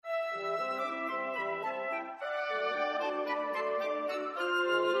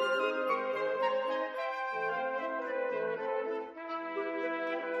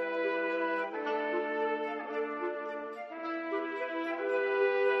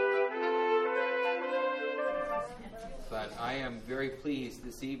I am very pleased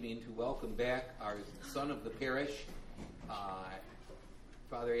this evening to welcome back our son of the parish,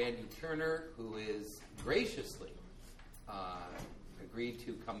 Father Andy Turner, who is graciously agreed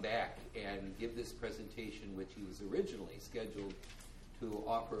to come back and give this presentation, which he was originally scheduled to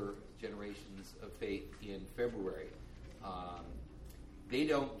offer Generations of Faith in February. They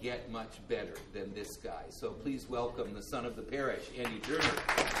don't get much better than this guy. So please welcome the son of the parish, Andy Turner.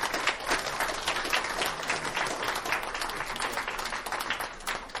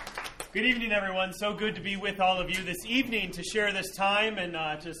 Good evening, everyone. So good to be with all of you this evening to share this time and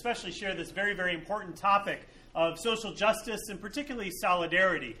to especially share this very, very important topic of social justice and particularly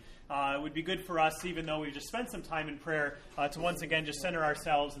solidarity. It would be good for us, even though we've just spent some time in prayer, to once again just center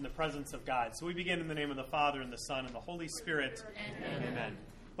ourselves in the presence of God. So we begin in the name of the Father, and the Son, and the Holy Spirit. Amen. Amen.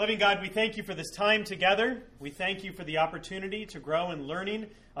 Loving God, we thank you for this time together. We thank you for the opportunity to grow in learning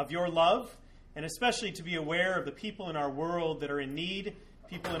of your love, and especially to be aware of the people in our world that are in need,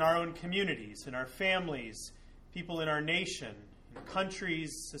 people in our own communities, in our families, people in our nation, in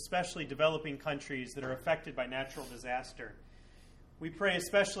countries, especially developing countries that are affected by natural disaster. We pray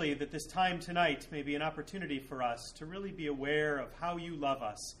especially that this time tonight may be an opportunity for us to really be aware of how you love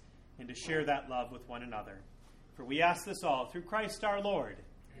us and to share that love with one another. For we ask this all through Christ our Lord.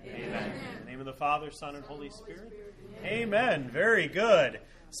 Amen. In the name of the Father, Son, and Holy Spirit. Amen. Very good.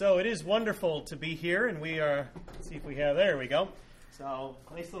 So it is wonderful to be here, and we are, let's see if we have, there we go. So,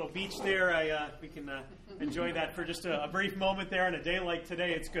 nice little beach there. We can enjoy that for just a brief moment there on a day like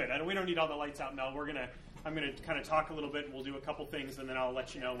today. It's good. We don't need all the lights out now. I'm going to kind of talk a little bit, and we'll do a couple things, and then I'll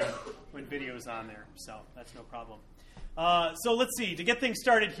let you know when video's on there. So, that's no problem. So, let's see. To get things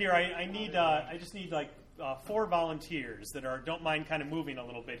started here, I just need 4 volunteers that don't mind kind of moving a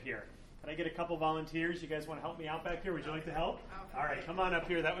little bit here. Can I get a couple volunteers? You guys want to help me out back here? Would you like to help? All right, come on up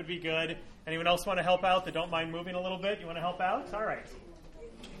here. That would be good. Anyone else want to help out that don't mind moving a little bit? You want to help out? All right.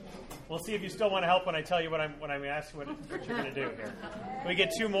 We'll see if you still want to help when I tell you what I'm asking what you're going to do here. Can we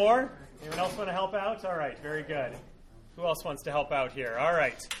get 2 more? Anyone else want to help out? All right, very good. Who else wants to help out here? All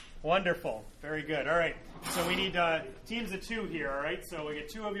right, wonderful. Very good. All right, so we need teams of 2 here, all right? So we get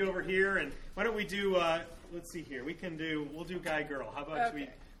 2 of you over here, and why don't we do, let's see here. We'll do guy-girl. How about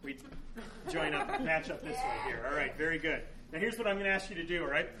we join up, match up this way here. All right, very good. Now here's what I'm going to ask you to do, all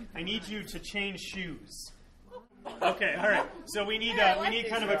right? I need you to change shoes. Okay, all right. So we need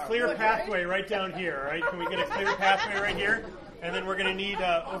kind of a clear pathway right down here, all right? Can we get a clear pathway right here? And then we're going to need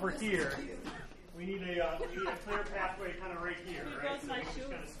over here. We need a clear pathway kind of right here, all right? So we just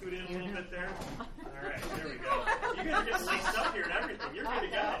kind of scoot in a little bit there. All right, there we go. You guys are getting laced up here and everything. You're good to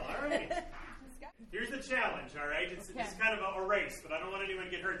go. All right. Here's the challenge, all right? It's kind of a race, but I don't want anyone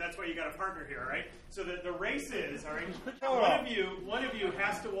to get hurt. That's why you got a partner here, all right? So the race is, all right, one of you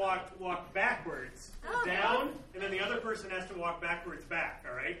has to walk backwards, down, and then the other person has to walk backwards back,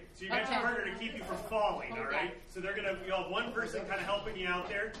 all right? So you got your partner to keep you from falling, all right? So you'll have one person kind of helping you out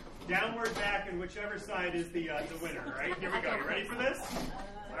there, downward, back, and whichever side is the winner, all right? Here we go. You ready for this?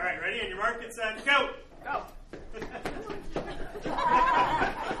 All right, ready? And your mark, get set, go! Go!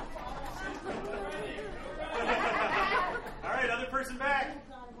 All right, other person back.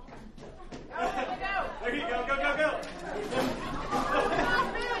 Go. There you go. Go.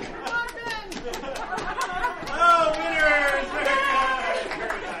 Oh, winners!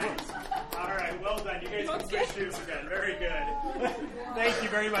 Very nice. All right, well done. You guys can switch shoes again. Very good. Thank you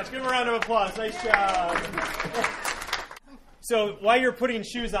very much. Give a round of applause. Nice job. So while you're putting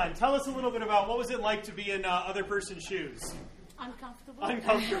shoes on, tell us a little bit about what was it like to be in other person's shoes?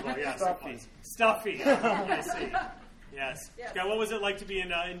 Uncomfortable, yes. Stuffy. I see. Yes. Scott, what was it like to be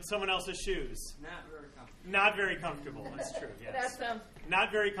in someone else's shoes? Not very comfortable. That's true, yes.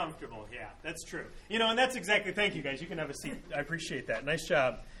 Not very comfortable, yeah. That's true. And that's exactly, thank you guys. You can have a seat. I appreciate that. Nice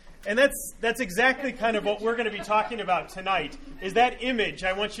job. And that's exactly kind of what we're going to be talking about tonight, is that image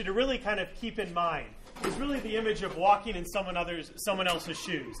I want you to really kind of keep in mind. Is really the image of walking in someone else's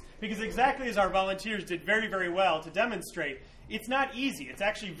shoes. Because exactly as our volunteers did very, very well to demonstrate, it's not easy. It's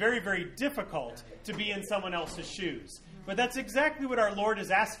actually very, very difficult to be in someone else's shoes. But that's exactly what our Lord is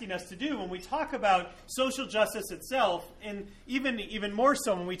asking us to do when we talk about social justice itself, and even more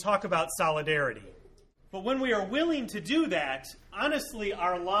so when we talk about solidarity. But when we are willing to do that, honestly,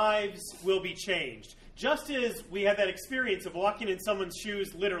 our lives will be changed. Just as we have that experience of walking in someone's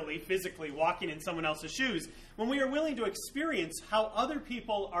shoes, literally, physically walking in someone else's shoes, when we are willing to experience how other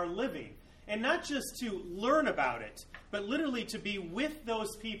people are living, and not just to learn about it, but literally to be with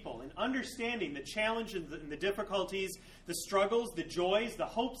those people and understanding the challenges and the difficulties, the struggles, the joys, the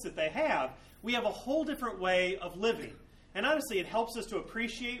hopes that they have, we have a whole different way of living. And honestly, it helps us to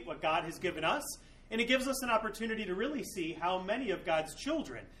appreciate what God has given us, And it gives us an opportunity to really see how many of God's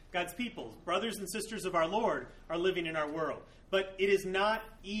children, God's people, brothers and sisters of our Lord, are living in our world. But it is not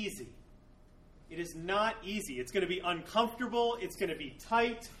easy. It is not easy. It's going to be uncomfortable. It's going to be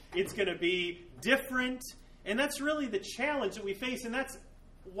tight. It's going to be different. And that's really the challenge that we face. And that's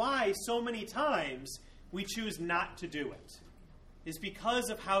why so many times we choose not to do it. Is because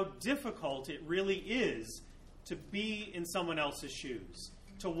of how difficult it really is to be in someone else's shoes,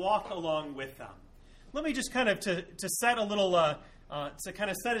 to walk along with them. Let me just kind of to set a little, to kind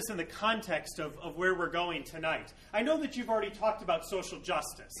of set us in the context of where we're going tonight. I know that you've already talked about social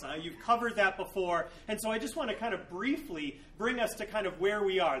justice. You've covered that before. And so I just want to kind of briefly bring us to kind of where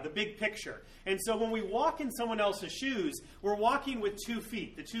we are, the big picture. And so when we walk in someone else's shoes, we're walking with 2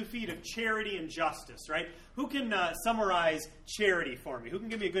 feet, the 2 feet of charity and justice, right? Who can summarize charity for me? Who can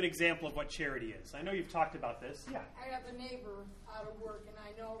give me a good example of what charity is? I know you've talked about this. Yeah. I have a neighbor out of work, and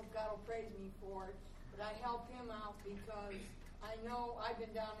I know God will praise me for it, but I help him out because I know I've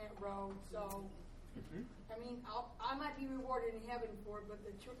been down that road, so, I mean, I might be rewarded in heaven for it, but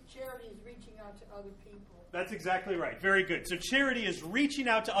the charity is reaching out to other people. That's exactly right. Very good. So charity is reaching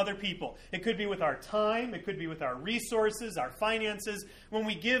out to other people. It could be with our time. It could be with our resources, our finances. When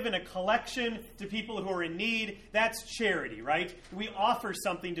we give in a collection to people who are in need, that's charity, right? We offer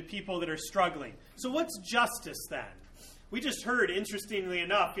something to people that are struggling. So what's justice then? We just heard, interestingly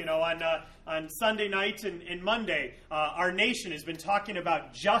enough, on Sunday night and Monday, our nation has been talking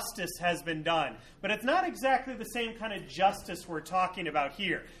about justice has been done. But it's not exactly the same kind of justice we're talking about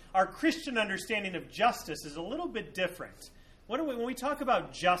here. Our Christian understanding of justice is a little bit different. When we talk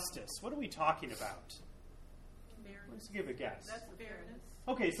about justice, what are we talking about? Fairness. Let's give a guess. That's fairness.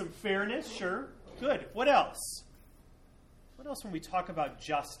 Okay, some fairness, sure. Good. What else? What else when we talk about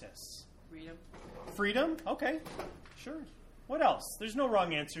justice? Freedom. Freedom? Okay. Sure. What else? There's no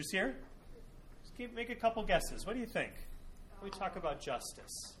wrong answers here. Just make a couple guesses. What do you think when we talk about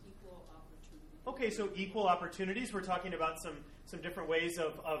justice? Equal opportunity. Okay, so equal opportunities. We're talking about some different ways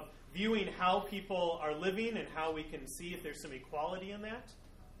of viewing how people are living and how we can see if there's some equality in that.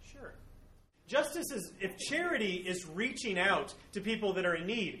 Sure. Justice is, if charity is reaching out to people that are in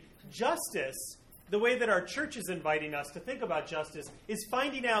need, justice, the way that our church is inviting us to think about justice, is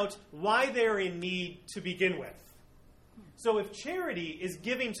finding out why they're in need to begin with. So if charity is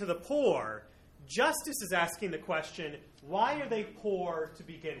giving to the poor, justice is asking the question, why are they poor to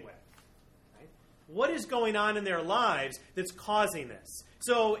begin with? Right? What is going on in their lives that's causing this?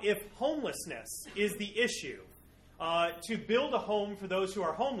 So if homelessness is the issue, to build a home for those who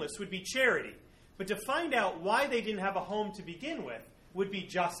are homeless would be charity. But to find out why they didn't have a home to begin with would be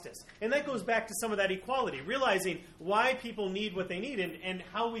justice. And that goes back to some of that equality, realizing why people need what they need and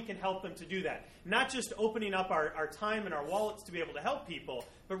how we can help them to do that. Not just opening up our time and our wallets to be able to help people,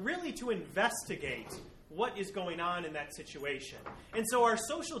 but really to investigate what is going on in that situation. And so our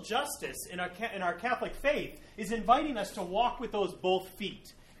social justice in our Catholic faith is inviting us to walk with those both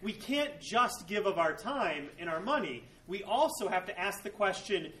feet. We can't just give of our time and our money. We also have to ask the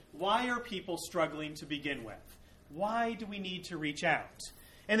question, why are people struggling to begin with? Why do we need to reach out?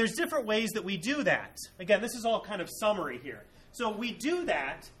 And there's different ways that we do that. Again, this is all kind of summary here. So we do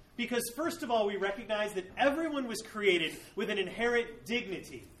that because, first of all, we recognize that everyone was created with an inherent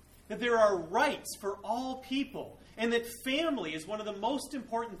dignity, that there are rights for all people, and that family is one of the most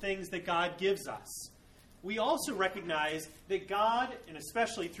important things that God gives us. We also recognize that God, and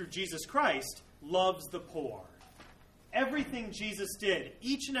especially through Jesus Christ, loves the poor. Everything Jesus did,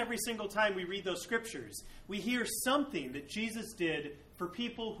 each and every single time we read those scriptures, we hear something that Jesus did for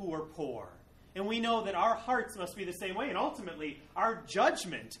people who are poor. And we know that our hearts must be the same way. And ultimately, our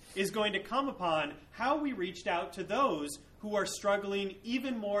judgment is going to come upon how we reached out to those who are struggling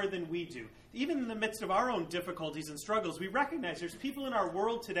even more than we do. Even in the midst of our own difficulties and struggles, we recognize there's people in our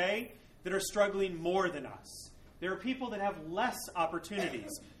world today that are struggling more than us. There are people that have less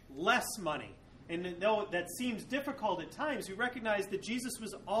opportunities, less money. And though that seems difficult at times, we recognize that Jesus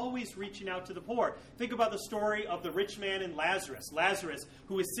was always reaching out to the poor. Think about the story of the rich man and Lazarus. Lazarus,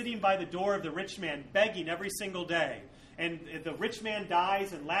 who was sitting by the door of the rich man, begging every single day. And the rich man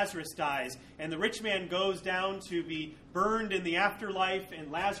dies and Lazarus dies. And the rich man goes down to be burned in the afterlife,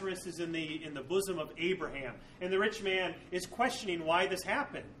 and Lazarus is in the bosom of Abraham. And the rich man is questioning why this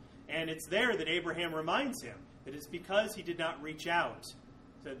happened. And it's there that Abraham reminds him that it's because he did not reach out.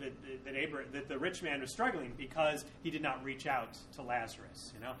 So that the rich man was struggling because he did not reach out to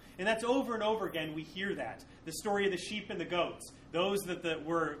Lazarus, And that's over and over again we hear that. The story of the sheep and the goats. Those that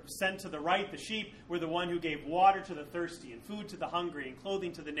were sent to the right, the sheep, were the one who gave water to the thirsty and food to the hungry and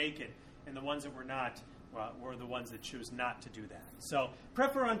clothing to the naked. And the ones that were not, were the ones that choose not to do that. So,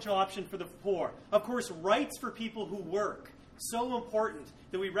 preferential option for the poor. Of course, rights for people who work. So important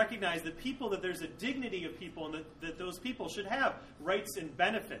that we recognize that there's a dignity of people and that those people should have rights and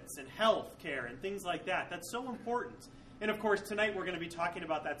benefits and health care and things like that. That's so important. And of course, tonight we're going to be talking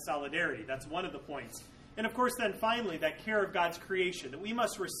about that solidarity. That's one of the points. And of course, then finally, that care of God's creation, that we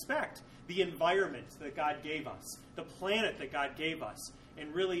must respect the environment that God gave us, the planet that God gave us,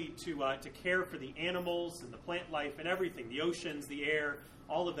 and really to care for the animals and the plant life and everything, the oceans, the air.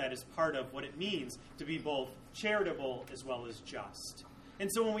 All of that is part of what it means to be both charitable as well as just. And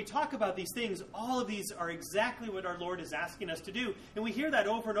so when we talk about these things, all of these are exactly what our Lord is asking us to do. And we hear that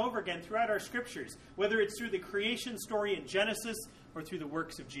over and over again throughout our scriptures, whether it's through the creation story in Genesis or through the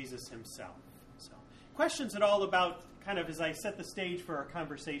works of Jesus himself. So, questions at all about, kind of as I set the stage for our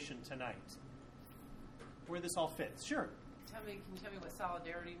conversation tonight? Where this all fits? Sure. Can you tell me what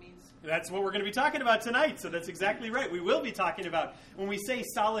solidarity means? That's what we're going to be talking about tonight, so that's exactly right. We will be talking about, when we say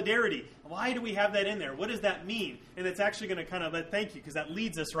solidarity, why do we have that in there? What does that mean? And it's actually going to kind of, thank you, because that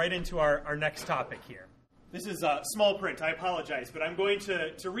leads us right into our next topic here. This is small print, I apologize, but I'm going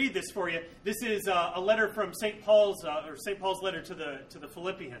to read this for you. This is a letter from St. Paul's letter to the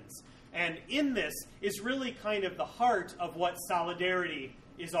Philippians. And in this is really kind of the heart of what solidarity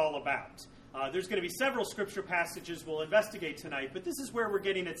is all about. There's going to be several scripture passages we'll investigate tonight, but this is where we're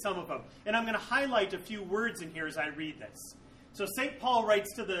getting at some of them. And I'm going to highlight a few words in here as I read this. So St. Paul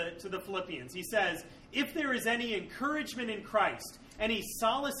writes to the Philippians. He says, "If there is any encouragement in Christ, any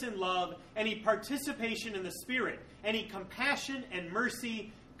solace in love, any participation in the Spirit, any compassion and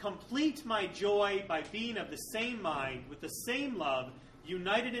mercy, complete my joy by being of the same mind, with the same love,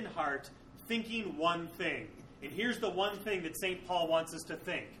 united in heart, thinking one thing." And here's the one thing that St. Paul wants us to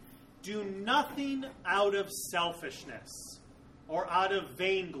think. "Do nothing out of selfishness or out of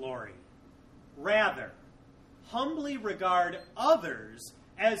vainglory. Rather, humbly regard others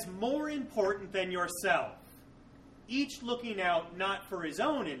as more important than yourself, each looking out not for his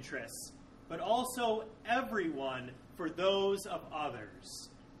own interests, but also everyone for those of others.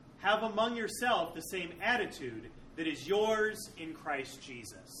 Have among yourself the same attitude that is yours in Christ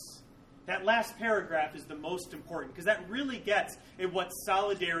Jesus." That last paragraph is the most important because that really gets at what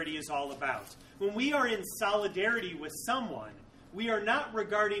solidarity is all about. When we are in solidarity with someone, we are not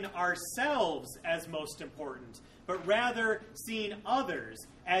regarding ourselves as most important, but rather seeing others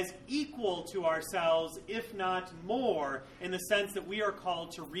as equal to ourselves, if not more, in the sense that we are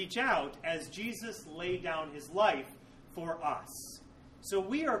called to reach out as Jesus laid down his life for us. So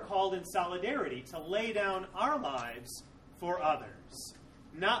we are called in solidarity to lay down our lives for others,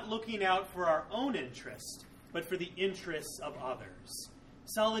 not looking out for our own interest, but for the interests of others.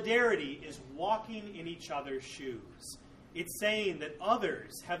 Solidarity is walking in each other's shoes. It's saying that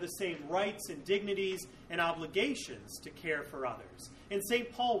others have the same rights and dignities and obligations to care for others. And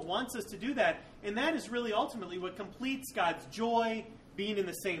St. Paul wants us to do that, and that is really ultimately what completes God's joy, being in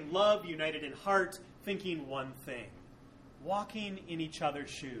the same love, united in heart, thinking one thing. Walking in each other's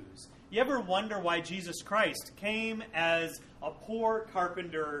shoes. You ever wonder why Jesus Christ came as a poor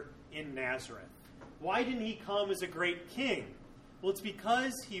carpenter in Nazareth? Why didn't he come as a great king? Well, it's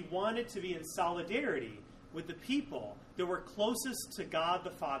because he wanted to be in solidarity with the people that were closest to God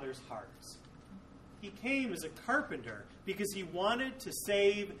the Father's heart. He came as a carpenter because he wanted to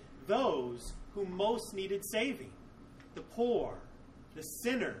save those who most needed saving. The poor, the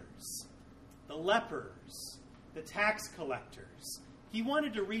sinners, the lepers, the tax collectors. He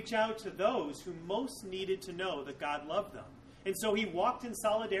wanted to reach out to those who most needed to know that God loved them. And so he walked in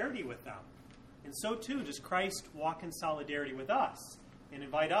solidarity with them. And so too does Christ walk in solidarity with us and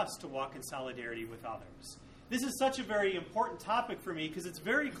invite us to walk in solidarity with others. This is such a very important topic for me because it's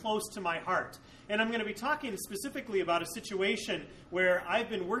very close to my heart. And I'm going to be talking specifically about a situation where I've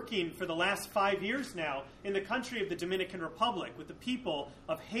been working for the last 5 years now in the country of the Dominican Republic with the people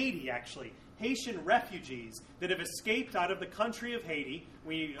of Haiti, actually. Haitian refugees that have escaped out of the country of Haiti.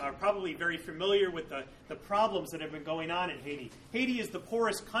 We are probably very familiar with the problems that have been going on in Haiti. Haiti is the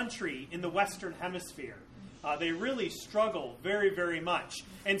poorest country in the Western Hemisphere. They really struggle very, very much.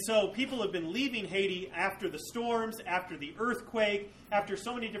 And so people have been leaving Haiti after the storms, after the earthquake, after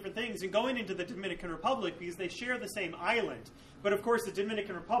so many different things, and going into the Dominican Republic because they share the same island. But of course, the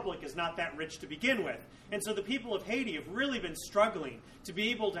Dominican Republic is not that rich to begin with. And so the people of Haiti have really been struggling to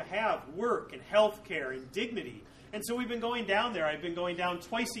be able to have work and health care and dignity. And so we've been going down there. I've been going down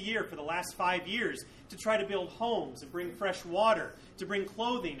twice a year for the last 5 years to try to build homes and bring fresh water, to bring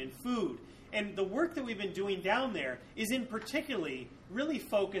clothing and food. And the work that we've been doing down there is in particularly really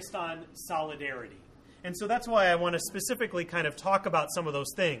focused on solidarity. And so that's why I want to specifically kind of talk about some of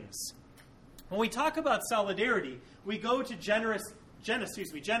those things. When we talk about solidarity, we go to Genesis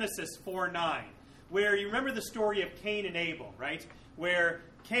 4:9, where you remember the story of Cain and Abel, right? Where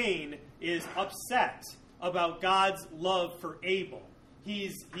Cain is upset about God's love for Abel.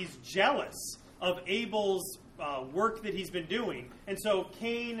 He's jealous of Abel's work that he's been doing. And so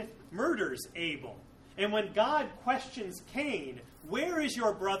Cain murders Abel. And when God questions Cain, where is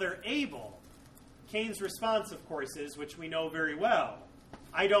your brother Abel? Cain's response, of course, is, which we know very well,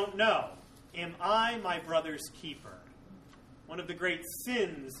 I don't know. Am I my brother's keeper? One of the great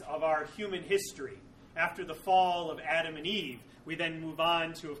sins of our human history. After the fall of Adam and Eve, we then move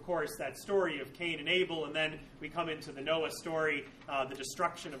on to, of course, that story of Cain and Abel, and then we come into the Noah story, the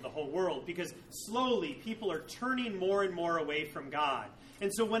destruction of the whole world, because slowly people are turning more and more away from God.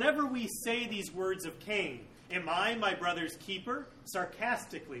 And so whenever we say these words of Cain, am I my brother's keeper?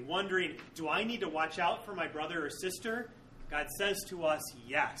 Sarcastically, wondering, do I need to watch out for my brother or sister? God says to us,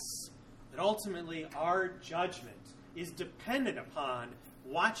 yes. That ultimately our judgment is dependent upon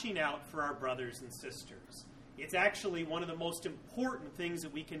watching out for our brothers and sisters. It's actually one of the most important things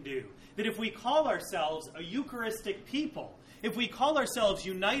that we can do. That if we call ourselves a Eucharistic people, if we call ourselves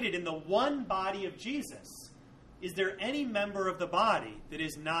united in the one body of Jesus, is there any member of the body that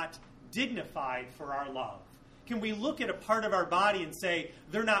is not dignified for our love? Can we look at a part of our body and say,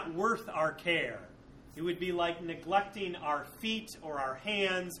 they're not worth our care? It would be like neglecting our feet or our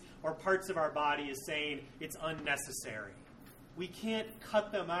hands or parts of our body as saying it's unnecessary. We can't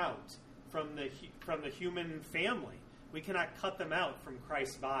cut them out from the human family. We cannot cut them out from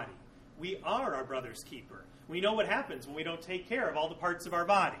Christ's body. We are our brother's keeper. We know what happens when we don't take care of all the parts of our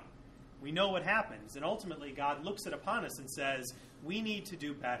body. We know what happens. And ultimately, God looks upon us and says, we need to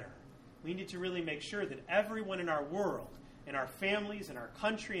do better. We need to really make sure that everyone in our world, in our families, in our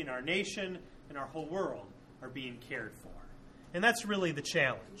country, in our nation, in our whole world, are being cared for. And that's really the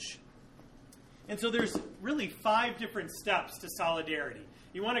challenge. And so there's really 5 different steps to solidarity.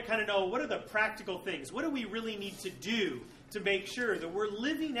 You want to kind of know, what are the practical things? What do we really need to do to make sure that we're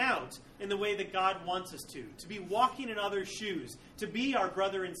living out in the way that God wants us to be walking in others' shoes, to be our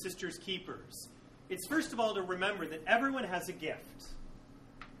brother and sister's keepers? It's first of all to remember that everyone has a gift.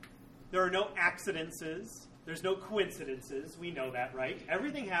 There are no accidents. There's no coincidences. We know that, right?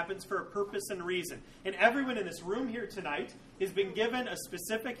 Everything happens for a purpose and reason. And everyone in this room here tonight has been given a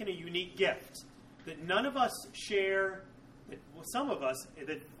specific and a unique gift that none of us share, that some of us,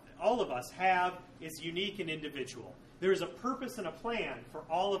 that all of us have, is unique and individual. There is a purpose and a plan for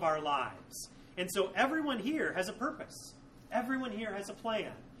all of our lives. And so everyone here has a purpose. Everyone here has a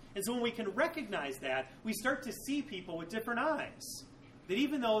plan. And so when we can recognize that, we start to see people with different eyes. That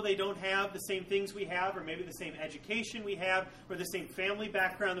even though they don't have the same things we have, or maybe the same education we have, or the same family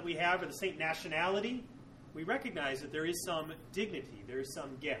background that we have, or the same nationality, we recognize that there is some dignity, there is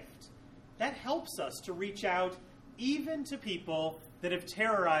some gift. That helps us to reach out even to people that have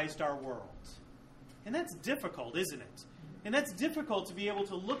terrorized our world. And that's difficult, isn't it? And that's difficult to be able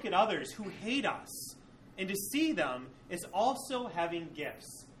to look at others who hate us and to see them as also having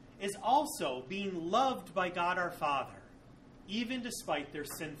gifts, as also being loved by God our Father, even despite their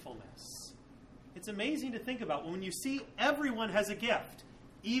sinfulness. It's amazing to think about when you see everyone has a gift,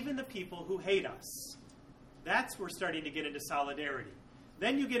 even the people who hate us. That's where we're starting to get into solidarity.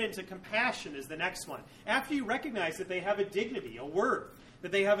 Then you get into compassion as the next one. After you recognize that they have a dignity, a worth,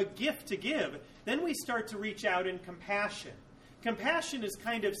 that they have a gift to give, then we start to reach out in compassion. Compassion is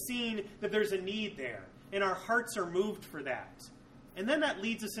kind of seeing that there's a need there, and our hearts are moved for that. And then that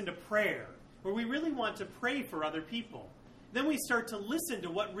leads us into prayer, where we really want to pray for other people. Then we start to listen to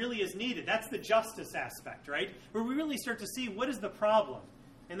what really is needed. That's the justice aspect, right? Where we really start to see what is the problem.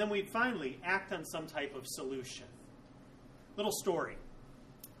 And then we finally act on some type of solution. Little story.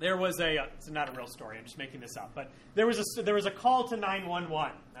 There was it's not a real story, I'm just making this up, but there was a call to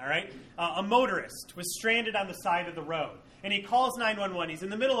 911, all right? A motorist was stranded on the side of the road, and he calls 911. He's in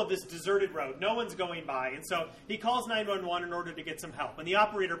the middle of this deserted road. No one's going by, and so he calls 911 in order to get some help. And the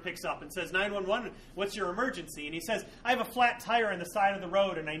operator picks up and says, 911, what's your emergency? And he says, I have a flat tire on the side of the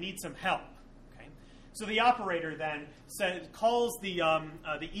road, and I need some help. So the operator then calls the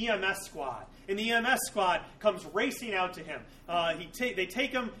EMS squad, and the EMS squad comes racing out to him. They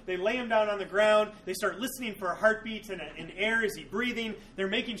take him, they lay him down on the ground, they start listening for a heartbeat and air. Is he breathing? They're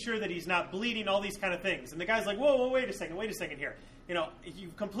making sure that he's not bleeding, all these kind of things. And the guy's like, whoa, wait a second here.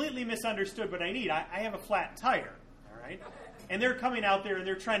 You've completely misunderstood what I need. I have a flat tire, all right? And they're coming out there and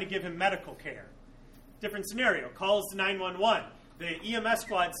they're trying to give him medical care. Different scenario, calls 911. The EMS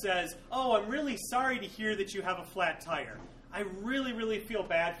squad says, I'm really sorry to hear that you have a flat tire. I really, really feel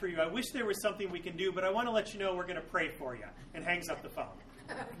bad for you. I wish there was something we can do, but I want to let you know we're going to pray for you. And hangs up the phone.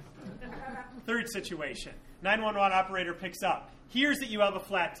 Third situation. 911 operator picks up, hears that you have a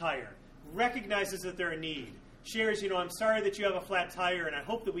flat tire, recognizes that they're in need, shares, I'm sorry that you have a flat tire and I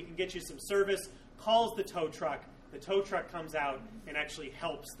hope that we can get you some service, calls the tow truck. The tow truck comes out and actually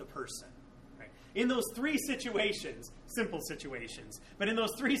helps the person. Right? In those three situations, simple situations, but in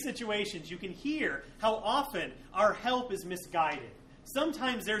those three situations, you can hear how often our help is misguided.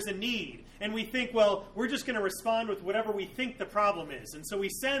 Sometimes there's a need, and we think, well, we're just going to respond with whatever we think the problem is. And so we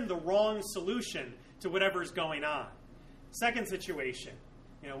send the wrong solution to whatever's going on. Second situation,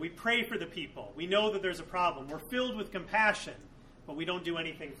 we pray for the people. We know that there's a problem. We're filled with compassion, but we don't do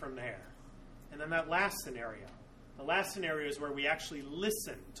anything from there. And then that last scenario. The last scenario is where we actually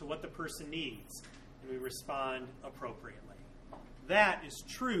listen to what the person needs, and we respond appropriately. That is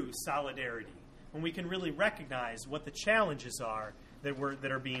true solidarity, when we can really recognize what the challenges are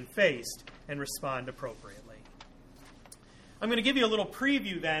that are being faced and respond appropriately. I'm going to give you a little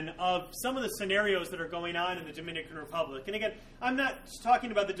preview then of some of the scenarios that are going on in the Dominican Republic. And again, I'm not talking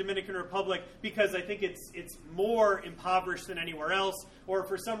about the Dominican Republic because I think it's more impoverished than anywhere else, or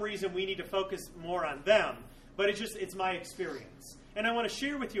for some reason we need to focus more on them. But it's my experience. And I want to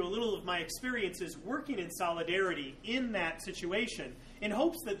share with you a little of my experiences working in solidarity in that situation, in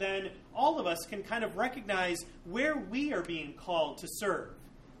hopes that then all of us can kind of recognize where we are being called to serve.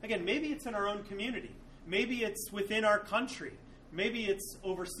 Again, maybe it's in our own community. Maybe it's within our country. Maybe it's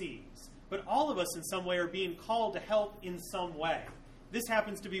overseas. But all of us in some way are being called to help in some way. This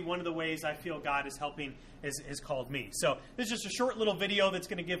happens to be one of the ways I feel God is helping, has called me. So this is just a short little video that's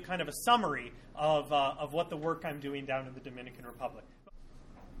going to give kind of a summary of what the work I'm doing down in the Dominican Republic.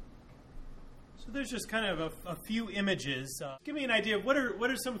 So there's just kind of a few images. Give me an idea of what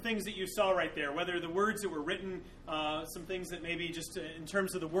are some things that you saw right there, whether the words that were written, some things that maybe just in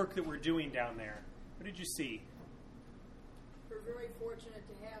terms of the work that we're doing down there. What did you see? We're very fortunate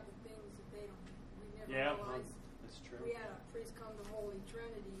to have the things that we never realized. That's true. We had a priest come to Holy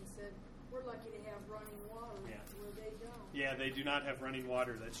Trinity and said, we're lucky to have running water where they don't. Yeah, they do not have running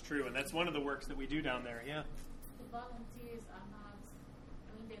water. That's true. And that's one of the works that we do down there. Yeah. The volunteers are not,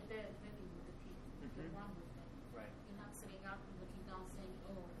 they're there living with the people. They're one with them. Right. You're not sitting up and looking down saying,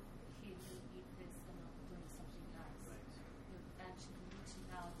 oh, here, you eat this, and I'm doing something else. Right. You're actually reaching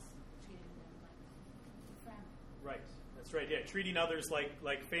out, treating them like family. Right. That's right. Yeah, treating others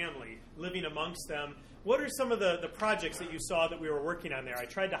like family, living amongst them. What are some of the projects that you saw that we were working on there? I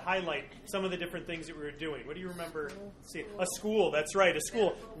tried to highlight some of the different things that we were doing. What do you remember seeing? A school. That's right, a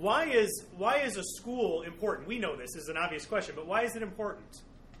school. Why is a school important? We know this is an obvious question, but why is it important?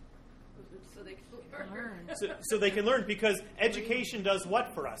 So they can learn. So they can learn, because education does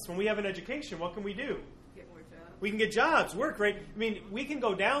what for us? When we have an education, what can we do? Get more jobs. We can get jobs, work, right? I mean, we can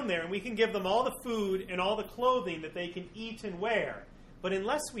go down there and we can give them all the food and all the clothing that they can eat and wear. But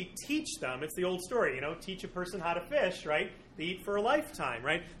unless we teach them, it's the old story, teach a person how to fish, right? They eat for a lifetime,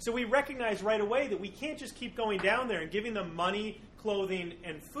 right? So we recognize right away that we can't just keep going down there and giving them money, clothing,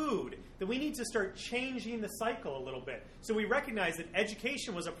 and food, that we need to start changing the cycle a little bit. So we recognize that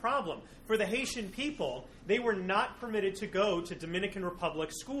education was a problem. For the Haitian people, they were not permitted to go to Dominican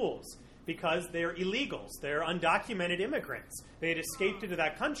Republic schools because they're illegals. They're undocumented immigrants. They had escaped into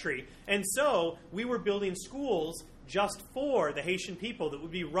that country. And so we were building schools just for the Haitian people that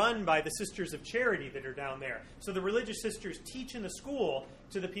would be run by the Sisters of Charity that are down there. So the religious sisters teach in the school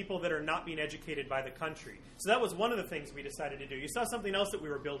to the people that are not being educated by the country. So that was one of the things we decided to do. You saw something else that we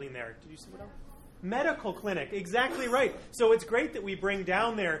were building there. Did you see what else? Medical clinic, exactly right. So it's great that we bring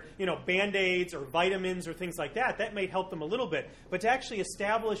down there, Band-Aids or vitamins or things like that. That may help them a little bit. But to actually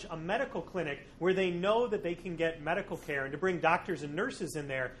establish a medical clinic where they know that they can get medical care, and to bring doctors and nurses in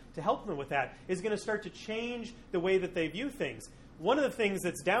there to help them with that, is going to start to change the way that they view things. One of the things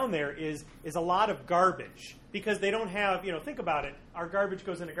that's down there is a lot of garbage, because they don't have, think about it, our garbage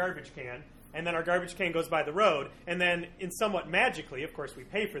goes in a garbage can, and then our garbage can goes by the road, and then somewhat magically, of course we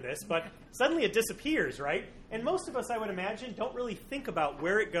pay for this, but suddenly it disappears, right? And most of us, I would imagine, don't really think about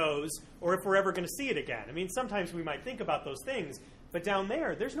where it goes or if we're ever going to see it again. I mean, sometimes we might think about those things, but down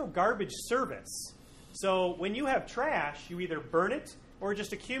there's no garbage service. So when you have trash, you either burn it or it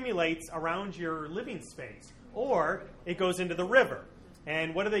just accumulates around your living space, or it goes into the river.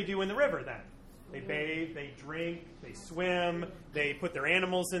 And what do they do in the river then? They bathe, they drink, they swim, they put their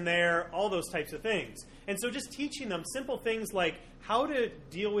animals in there, all those types of things. And so just teaching them simple things like how to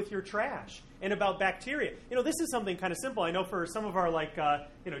deal with your trash and about bacteria. This is something kind of simple. I know for some of our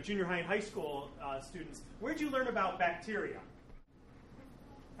junior high and high school students, where'd you learn about bacteria?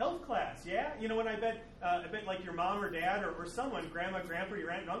 Health class, yeah? And I bet like your mom or dad or someone, grandma, grandpa, your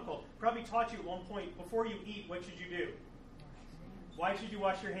aunt and uncle, probably taught you at one point, before you eat, what should you do? Why should you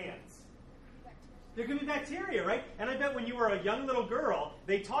wash your hands? There could be bacteria, right? And I bet when you were a young little girl,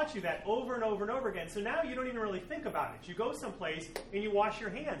 they taught you that over and over and over again. So now you don't even really think about it. You go someplace and you wash your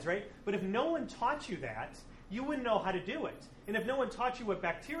hands, right? But if no one taught you that, you wouldn't know how to do it. And if no one taught you what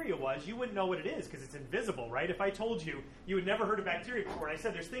bacteria was, you wouldn't know what it is because it's invisible, right? If I told you you had never heard of bacteria before, and I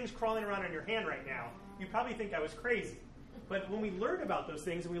said there's things crawling around on your hand right now, you'd probably think I was crazy. But when we learn about those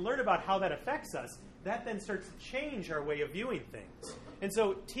things and we learn about how that affects us, that then starts to change our way of viewing things. And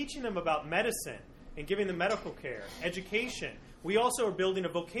so teaching them about medicine and giving them medical care, education. We also are building a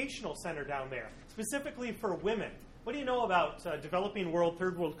vocational center down there, specifically for women. What do you know about developing world,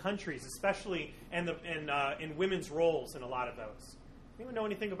 third world countries, especially in women's roles in a lot of those? Anyone know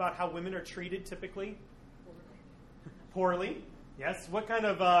anything about how women are treated typically? Poorly. Yes. What kind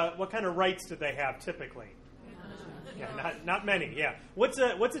of rights do they have typically? Yeah, not many. Yeah. What's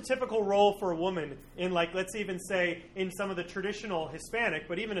a typical role for a woman in, like, let's even say in some of the traditional Hispanic,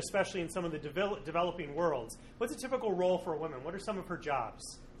 but even especially in some of the developing worlds? What's a typical role for a woman? What are some of her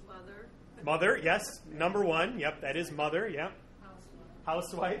jobs? Mother, yes. Number one, yep, that is mother, yep.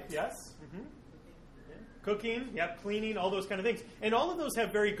 Housewife, yes. Mm-hmm. Yeah. Cooking, yep, cleaning, all those kind of things. And all of those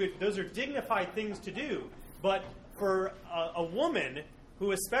have those are dignified things to do. But for a woman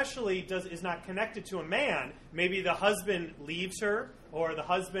who especially is not connected to a man, maybe the husband leaves her, or the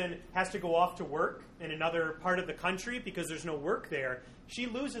husband has to go off to work in another part of the country because there's no work there, she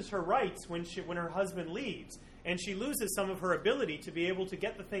loses her rights when her husband leaves. And she loses some of her ability to be able to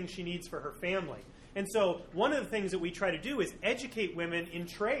get the things she needs for her family. And so one of the things that we try to do is educate women in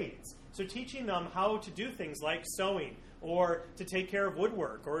trades. So teaching them how to do things like sewing or to take care of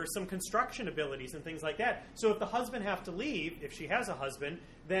woodwork or some construction abilities and things like that. So if the husband has to leave, if she has a husband,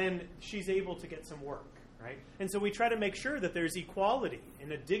 then she's able to get some work, right? And so we try to make sure that there's equality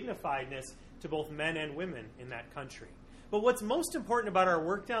and a dignifiedness to both men and women in that country. But what's most important about our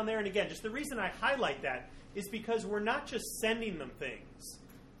work down there, and again, just the reason I highlight that is because we're not just sending them things.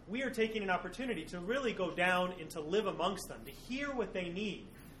 We are taking an opportunity to really go down and to live amongst them, to hear what they need.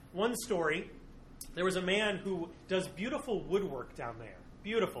 One story, there was a man who does beautiful woodwork down there.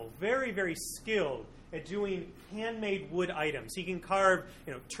 Beautiful, very, very skilled at doing handmade wood items. He can carve,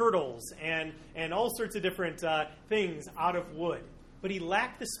 turtles and all sorts of different things out of wood. But he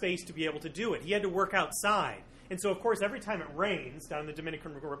lacked the space to be able to do it. He had to work outside. And so, of course, every time it rains down in the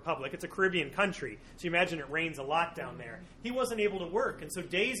Dominican Republic, it's a Caribbean country, so you imagine it rains a lot down there. He wasn't able to work, and so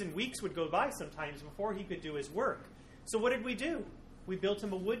days and weeks would go by sometimes before he could do his work. So what did we do? We built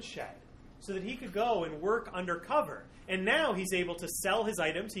him a woodshed so that he could go and work undercover. And now he's able to sell his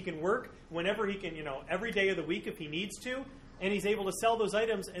items. He can work whenever he can, every day of the week if he needs to, and he's able to sell those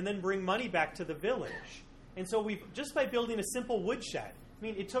items and then bring money back to the village. And so just by building a simple woodshed,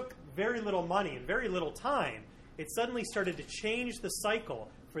 it took very little money and very little time. It suddenly started to change the cycle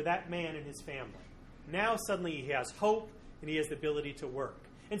for that man and his family. Now suddenly he has hope and he has the ability to work.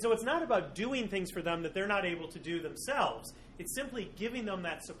 And so it's not about doing things for them that they're not able to do themselves. It's simply giving them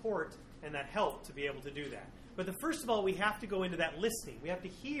that support and that help to be able to do that. But first of all, we have to go into that listening. We have to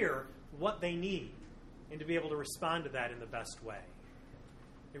hear what they need and to be able to respond to that in the best way.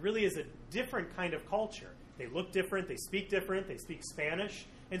 It really is a different kind of culture. They look different, they speak Spanish,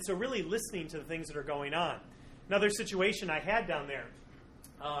 and so really listening to the things that are going on. Another situation I had down there,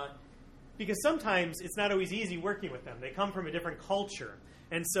 because sometimes it's not always easy working with them. They come from a different culture.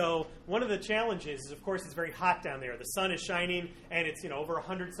 And so one of the challenges is, of course, it's very hot down there. The sun is shining, and it's over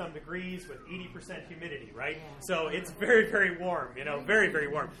 100-some degrees with 80% humidity, right? Yeah. So it's very, very warm, very, very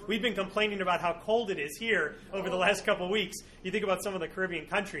warm. We've been complaining about how cold it is here over the last couple of weeks. You think about some of the Caribbean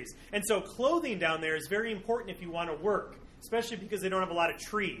countries. And so clothing down there is very important if you want to work, especially because they don't have a lot of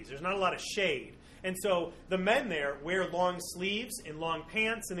trees. There's not a lot of shade. And so the men there wear long sleeves and long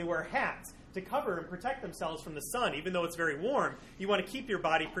pants, and they wear hats to cover and protect themselves from the sun. Even though it's very warm, you want to keep your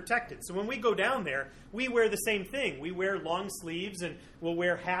body protected. So when we go down there, we wear the same thing. We wear long sleeves, and we'll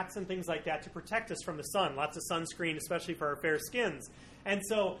wear hats and things like that to protect us from the sun. Lots of sunscreen, especially for our fair skins. And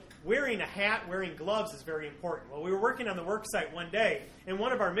so wearing a hat, wearing gloves is very important. Well, we were working on the work site one day, and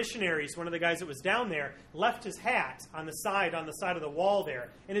one of our missionaries, one of the guys that was down there, left his hat on the side of the wall there.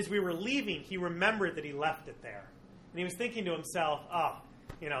 And as we were leaving, he remembered that he left it there. And he was thinking to himself,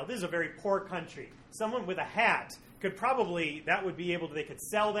 this is a very poor country. Someone with a hat could probably, they could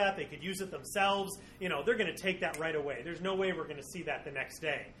sell that, they could use it themselves. They're going to take that right away. There's no way we're going to see that the next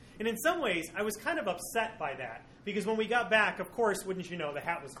day. And in some ways, I was kind of upset by that. Because when we got back, of course, wouldn't you know, the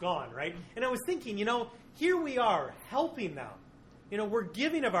hat was gone, right? And I was thinking, here we are helping them. We're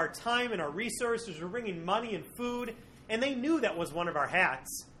giving of our time and our resources. We're bringing money and food. And they knew that was one of our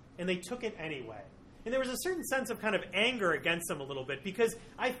hats. And they took it anyway. And there was a certain sense of kind of anger against them a little bit because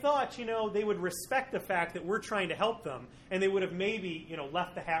I thought, they would respect the fact that we're trying to help them and they would have maybe,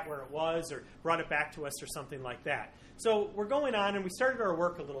 left the hat where it was or brought it back to us or something like that. So we're going on and we started our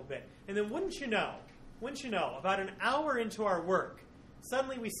work a little bit. And then wouldn't you know, about an hour into our work,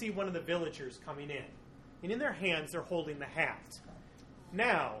 suddenly we see one of the villagers coming in. And in their hands, they're holding the hat.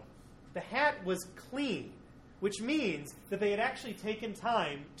 Now, the hat was clean, which means that they had actually taken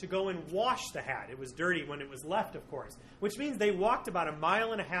time to go and wash the hat. It was dirty when it was left, of course, which means they walked about 1.5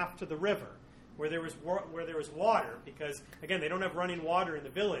 miles to the river where there was water because, again, they don't have running water in the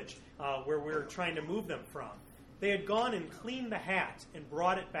village where we're trying to move them from. They had gone and cleaned the hat and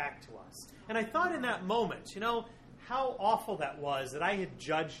brought it back to us. And I thought in that moment, how awful that was that I had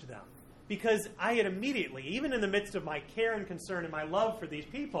judged them. Because I had immediately, even in the midst of my care and concern and my love for these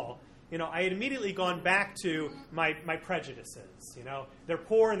people, I had immediately gone back to my prejudices. They're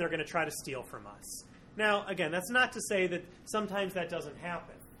poor and they're going to try to steal from us. Now, again, that's not to say that sometimes that doesn't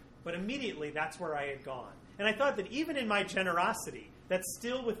happen. But immediately, that's where I had gone. And I thought that even in my generosity, that's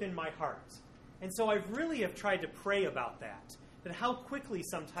still within my heart. And so I really have tried to pray about that how quickly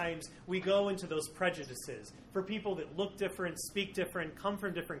sometimes we go into those prejudices for people that look different, speak different, come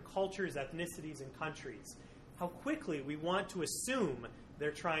from different cultures, ethnicities, and countries. How quickly we want to assume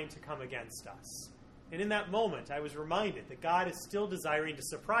they're trying to come against us. And in that moment, I was reminded that God is still desiring to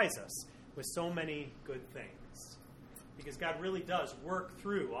surprise us with so many good things. Because God really does work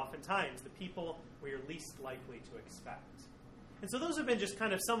through, oftentimes, the people we are least likely to expect. And so those have been just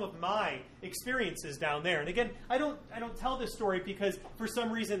kind of some of my experiences down there. And again, I don't tell this story because for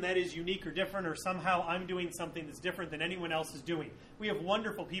some reason that is unique or different or somehow I'm doing something that's different than anyone else is doing. We have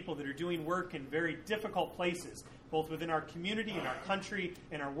wonderful people that are doing work in very difficult places, both within our community, in our country,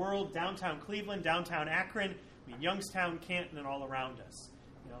 in our world, downtown Cleveland, downtown Akron, Youngstown, Canton, and all around us.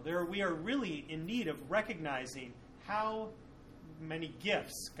 We are really in need of recognizing how many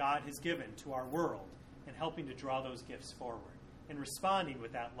gifts God has given to our world and helping to draw those gifts forward and responding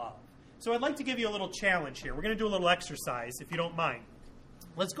with that love. So I'd like to give you a little challenge here. We're going to do a little exercise, if you don't mind.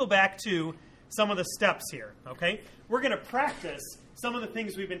 Let's go back to some of the steps here, okay? We're going to practice some of the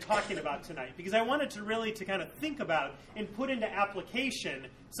things we've been talking about tonight because I wanted to kind of think about and put into application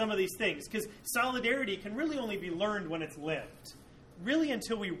some of these things because solidarity can really only be learned when it's lived. Really,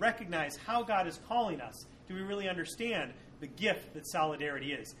 until we recognize how God is calling us, do we really understand the gift that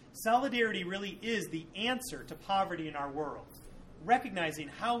solidarity is. Solidarity really is the answer to poverty in our world. Recognizing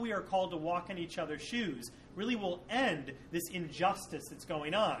how we are called to walk in each other's shoes really will end this injustice that's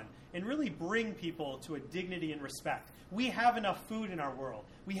going on and really bring people to a dignity and respect. We have enough food in our world.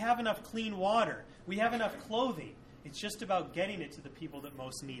 We have enough clean water. We have enough clothing. It's just about getting it to the people that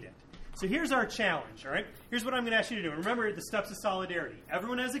most need it. So here's our challenge, all right? Here's what I'm going to ask you to do. And remember the steps of solidarity.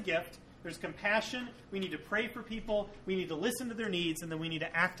 Everyone has a gift. There's compassion. We need to pray for people. We need to listen to their needs. And then we need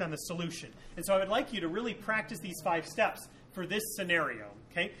to act on the solution. And so I would like you to really practice these 5 steps for this scenario,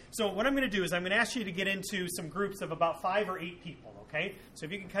 okay? So what I'm going to do is I'm going to ask you to get into some groups of about 5 or 8 people, okay? So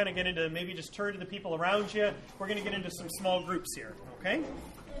if you can kind of get into, maybe just turn to the people around you. We're going to get into some small groups here, okay?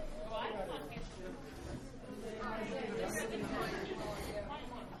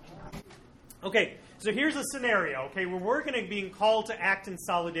 Okay, so here's a scenario, okay, where we're going to be called to act in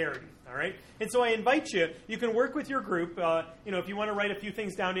solidarity, all right? And so I invite you, you can work with your group, if you want to write a few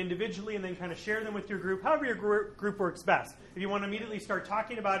things down individually and then kind of share them with your group, however your group works best. If you want to immediately start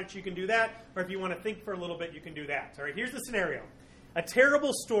talking about it, you can do that, or if you want to think for a little bit, you can do that. All right, here's the scenario. A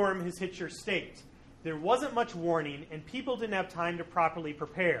terrible storm has hit your state. There wasn't much warning, and people didn't have time to properly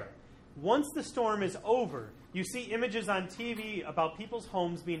prepare. Once the storm is over, you see images on TV about people's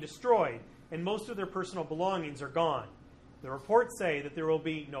homes being destroyed, and most of their personal belongings are gone. The reports say that there will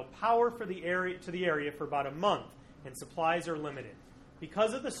be no power to the area for about a month, and supplies are limited.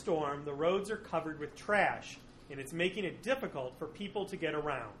 Because of the storm, the roads are covered with trash, and it's making it difficult for people to get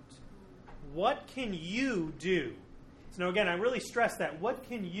around. What can you do? So now again, I really stress that. What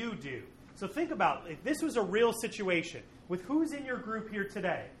can you do? So think about, if this was a real situation, with who's in your group here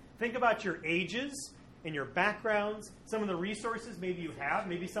today, think about your ages and your backgrounds, some of the resources maybe you have.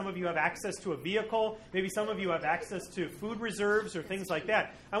 Maybe some of you have access to a vehicle. Maybe some of you have access to food reserves or things like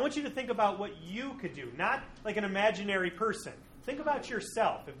that. I want you to think about what you could do, not like an imaginary person. Think about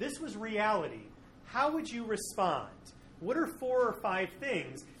yourself. If this was reality, how would you respond? What are 4 or 5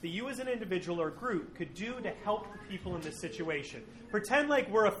 things that you as an individual or group could do to help the people in this situation? Pretend like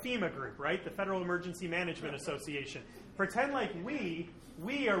we're a FEMA group, right? The Federal Emergency Management Association. Pretend like we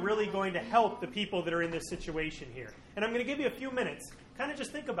are really going to help the people that are in this situation here. And I'm going to give you a few minutes kind of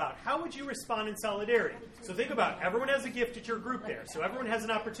just think about how would you respond in solidarity. So think about everyone has a gift at your group there, so everyone has an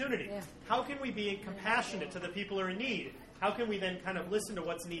opportunity. How can we be compassionate to the people who are in need? How can we then kind of listen to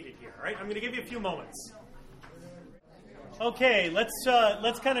what's needed here? All right, I'm going to give you a few moments. Okay, let's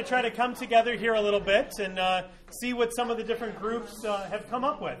kind of try to come together here a little bit and see what some of the different groups have come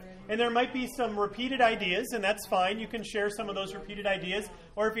up with. And there might be some repeated ideas, and that's fine. You can share some of those repeated ideas,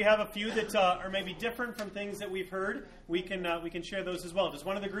 or if you have a few that are maybe different from things that we've heard, we can share those as well. Does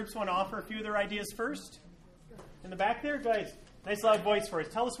one of the groups want to offer a few of their ideas first? In the back there, guys. Nice loud voice for us.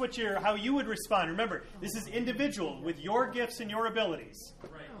 Tell us how you would respond. Remember, this is individual with your gifts and your abilities.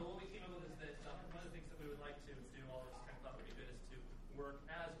 Right. Well, what we came up with is that one of the things that we would like to do, all this kind of thought would be good, is to work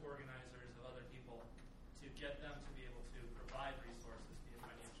as organizers of other people to get them to be able to provide resources, be it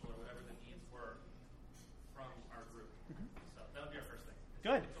financial or whatever the needs were, from our group. So that would be our first thing.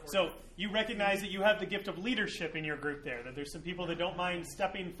 Good. So you recognize that you have the gift of leadership in your group there, that there's some people that don't mind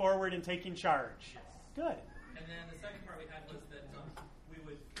stepping forward and taking charge. Good. And then the second part we had was that we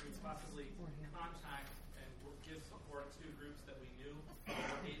would possibly contact and give support to groups that we knew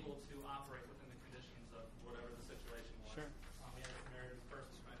were able to operate within the conditions of whatever the situation was. Sure. We had Samaritan's Purse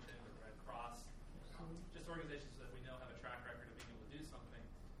was mentioned, or Red Cross, just organizations that we know have a track record of being able to do something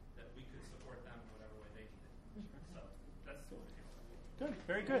that we could support them in whatever way they needed. So that's what we came up with. Good.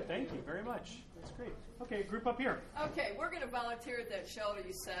 Very good. Thank you very much. That's great. Okay, group up here. Okay, we're going to volunteer at that shelter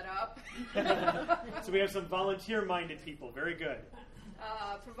you set up. So we have some volunteer-minded people. Very good.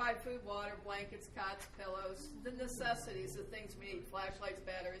 Provide food, water, blankets, cots, pillows, the necessities, the things we need, flashlights,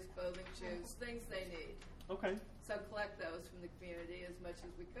 batteries, clothing, shoes, things they need. Okay. So collect those from the community as much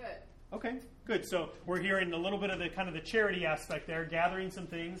as we could. Okay, good. So we're hearing a little bit of the kind of the charity aspect there, gathering some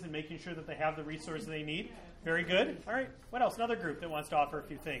things and making sure that they have the resources they need. Very good. All right. What else? Another group that wants to offer a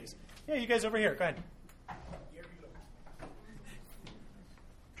few things. Yeah, you guys over here. Go ahead.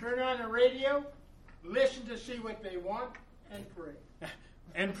 Turn on the radio, listen to see what they want, and pray.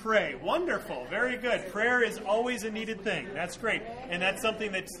 And pray. Wonderful. Very good. Prayer is always a needed thing. That's great. And that's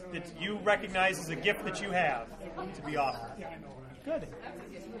something that you recognize as a gift that you have to be offered. Good.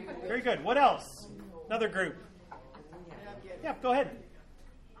 Very good. What else? Another group. Yeah, go ahead.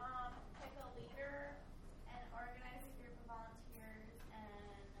 Pick a leader and organize a group of volunteers,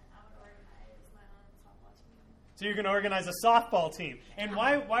 and I would organize my own softball team. So you're going to organize a softball team. And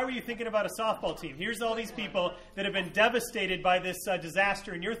why were you thinking about a softball team? Here's all these people that have been devastated by this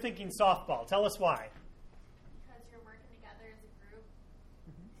disaster, and you're thinking softball. Tell us why. Because you're working together as a group.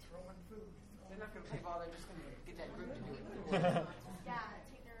 Throwing food. They're not going to play ball, they're just going to get that group to do it. Yeah,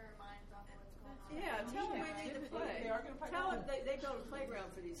 take their minds off of what's going on. Yeah, tell them we need to play. They are gonna play Tell them ball. they built a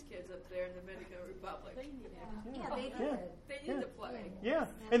playground for these kids up there in the Dominican Republic. Yeah. They need to play. Yeah,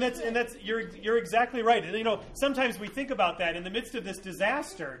 and that's you're exactly right. And sometimes we think about that in the midst of this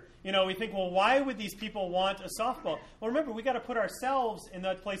disaster. We think, well, why would these people want a softball? Well, remember, we got to put ourselves in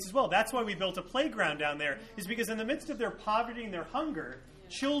that place as well. That's why we built a playground down there, is because in the midst of their poverty and their hunger,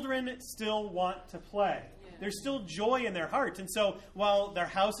 children still want to play. There's still joy in their hearts. And so while their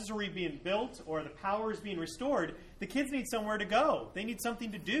houses are being built or the power is being restored, the kids need somewhere to go. They need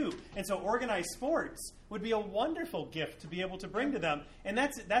something to do. And so organized sports would be a wonderful gift to be able to bring to them. And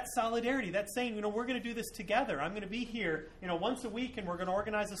that's solidarity. That's saying, we're going to do this together. I'm going to be here, once a week, and we're going to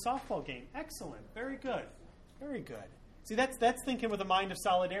organize a softball game. Excellent. Very good. Very good. See, that's thinking with a mind of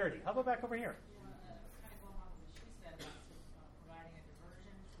solidarity. How about back over here?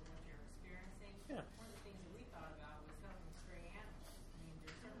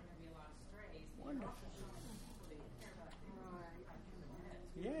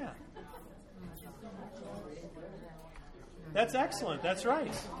 Yeah. That's excellent. That's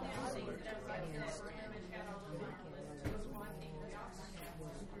right.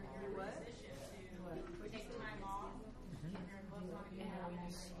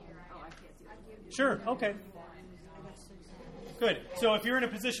 Sure. Okay. Good. So if you're in a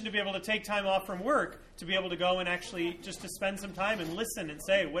position to be able to take time off from work, to be able to go and actually just to spend some time and listen and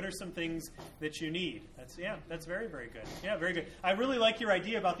say, what are some things that you need? That's very, very good. Yeah, very good. I really like your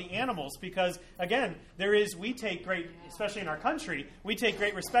idea about the animals because, again, we take great, especially in our country, we take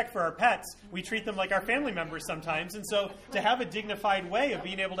great respect for our pets. We treat them like our family members sometimes. And so to have a dignified way of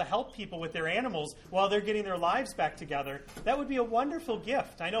being able to help people with their animals while they're getting their lives back together, that would be a wonderful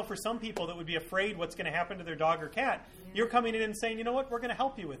gift. I know for some people that would be afraid what's going to happen to their dog or cat, you're coming in and saying, you know what, we're going to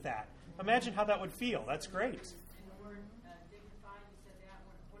help you with that. Imagine how that would feel. That's great. And the word dignified, you said that.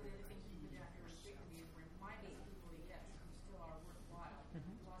 One of the things you put down here was dignity, is reminding people that, yes, you still are worthwhile.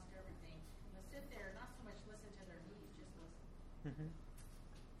 You lost everything. Sit there, not so much listen to their needs, just listen.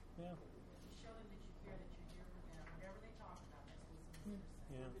 Yeah. Just show them that you care for them. Whatever they talk about, just listen.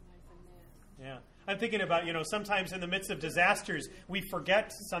 Yeah. I'm thinking about, sometimes in the midst of disasters, we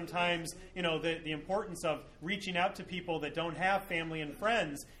forget sometimes, the importance of reaching out to people that don't have family and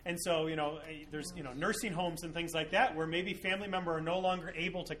friends. And so, there's, nursing homes and things like that where maybe family member are no longer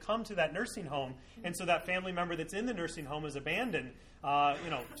able to come to that nursing home. And so that family member that's in the nursing home is abandoned.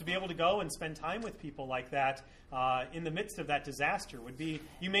 To be able to go and spend time with people like that in the midst of that disaster would be,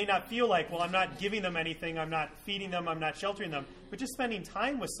 you may not feel like, well, I'm not giving them anything, I'm not feeding them, I'm not sheltering them, but just spending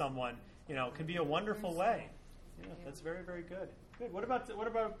time with someone, can be a wonderful way. Yeah, that's very, very good. Good. What about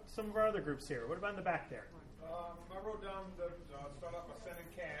some of our other groups here? What about in the back there? I wrote down start off by sending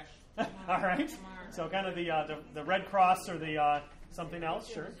cash. All right. So kind of the Red Cross or the something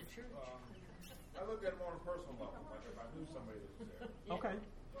else, sure. I looked at it more on a personal level, like if I knew somebody that was there. Okay.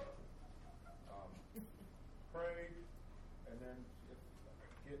 Pray, and then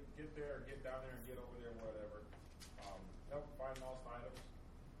get there, get down there, and get over there, whatever. Help find lost items.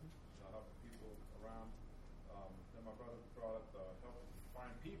 Help people around. Then my brother brought up help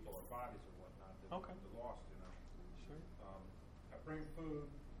find people or bodies or whatnot that are lost. Sure. I bring food.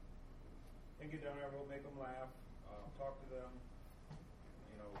 Then get down there, we'll make them laugh. Talk to them.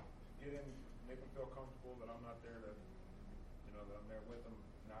 Get in. Make them feel comfortable that I'm not there to, that I'm there with them,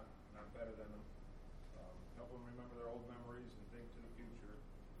 not better than them. Help them remember their old memories and think to the future,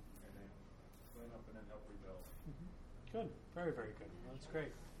 and then clean up and then help rebuild. Mm-hmm. Good, very, very good. Well, that's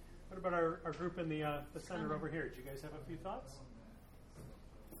great. What about our group in the center over here? Do you guys have a few thoughts?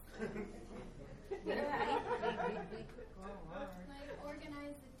 Like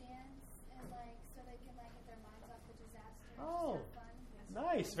organize the dance and so they can get their minds off the disaster. Oh. Have fun.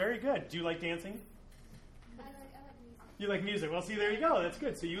 Nice, very good. Do you like dancing? I like music. You like music. Well, see, there you go. That's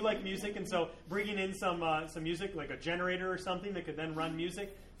good. So you like music, and so bringing in some music, like a generator or something that could then run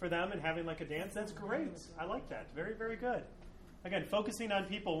music for them and having a dance, that's great. I like that. Very, very good. Again, focusing on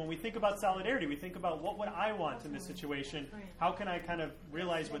people. When we think about solidarity, we think about what would I want in this situation? How can I kind of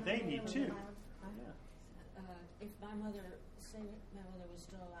realize what they need too? If my mother was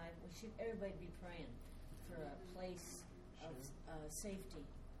still alive, everybody be praying for a place of safety.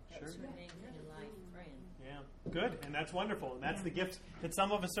 That was her main thing in life, praying. Yeah, good, and that's wonderful, and that's the gift that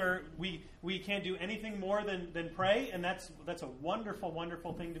some of us are. We can't do anything more than pray, and that's a wonderful,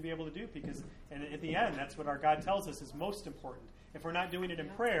 wonderful thing to be able to do because, and at the end, that's what our God tells us is most important. If we're not doing it in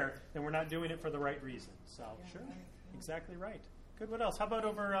prayer, then we're not doing it for the right reason. So, sure, exactly right. Good. What else? How about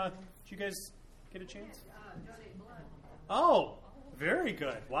over? Did you guys get a chance? Donate blood. Oh, very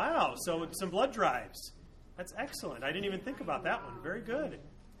good. Wow. So some blood drives. That's excellent. I didn't even think about that one. Very good.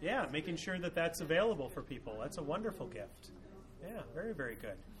 Yeah, making sure that that's available for people. That's a wonderful gift. Yeah, very, very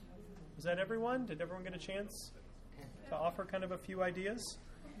good. Was that everyone? Did everyone get a chance to offer kind of a few ideas?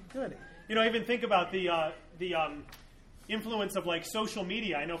 Good. I even think about the influence of social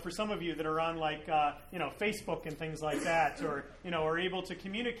media. I know for some of you that are on Facebook and things like that, or are able to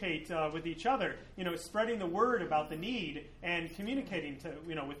communicate with each other, spreading the word about the need and communicating to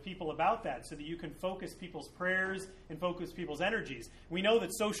with people about that, so that you can focus people's prayers and focus people's energies. We know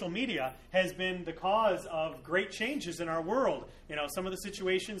that social media has been the cause of great changes in our world. Some of the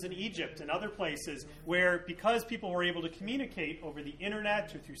situations in Egypt and other places where, because people were able to communicate over the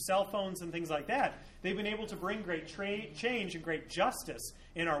internet or through cell phones and things like that, they've been able to bring great change and great justice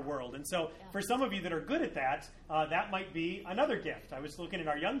in our world. And so for some of you that are good at that, that might be another gift. I was looking at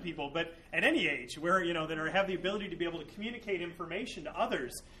our young people, but at any age where, that have the ability to be able to communicate information to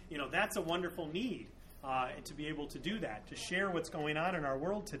others, that's a wonderful need to be able to do that, to share what's going on in our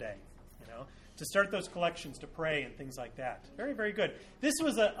world today, to start those collections, to pray and things like that. Very, very good. This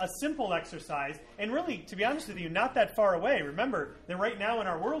was a simple exercise, and really, to be honest with you, not that far away. Remember that right now in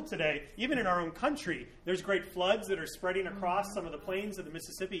our world today, even in our own country, there's great floods that are spreading across some of the plains of the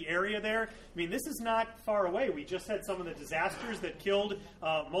Mississippi area there. I mean, this is not far away. We just had some of the disasters that killed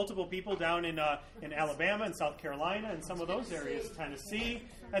multiple people down in Alabama and South Carolina and some of those areas, Tennessee.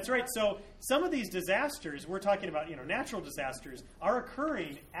 That's right. So some of these disasters, we're talking about, natural disasters, are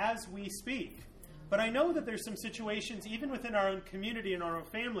occurring as we speak. But I know that there's some situations, even within our own community and our own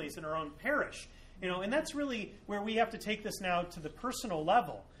families and our own parish, and that's really where we have to take this now to the personal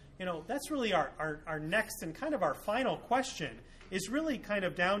level. That's really our next and kind of our final question is really kind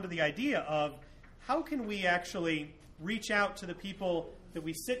of down to the idea of how can we actually reach out to the people that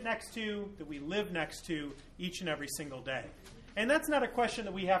we sit next to, that we live next to each and every single day. And that's not a question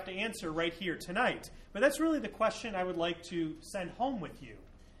that we have to answer right here tonight, but that's really the question I would like to send home with you,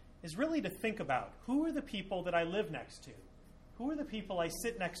 is really to think about who are the people that I live next to? Who are the people I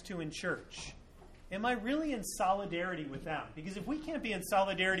sit next to in church? Am I really in solidarity with them? Because if we can't be in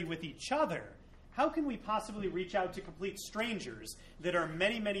solidarity with each other, How can we possibly reach out to complete strangers that are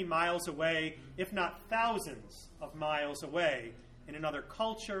many, many miles away, if not thousands of miles away, in another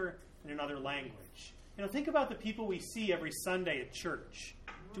culture, in another language? Think about the people we see every Sunday at church.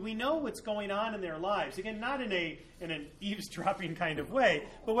 Do we know what's going on in their lives? Again, not in an eavesdropping kind of way,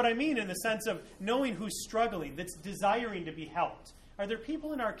 but what I mean in the sense of knowing who's struggling, that's desiring to be helped. Are there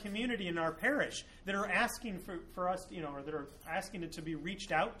people in our community, in our parish, that are asking for us, or that are asking it to be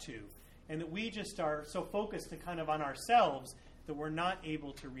reached out to, and that we just are so focused kind of on ourselves that we're not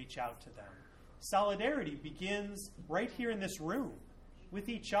able to reach out to them? Solidarity begins right here in this room with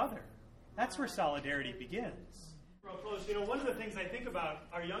each other. That's where solidarity begins. Real close. One of the things I think about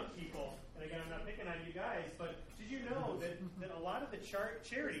our young people, and again, I'm not picking on you guys, but did you know that a lot of the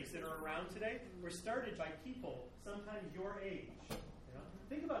charities that are around today were started by people sometimes your age?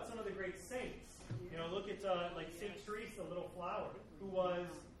 Think about some of the great saints. Look at like St. Teresa, Little Flower, who was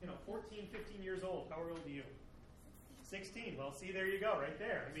 14, 15 years old. How old are you? 16. Well, see, there you go, right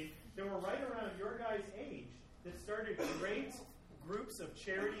there. I mean, they were right around your guys' age that started great groups of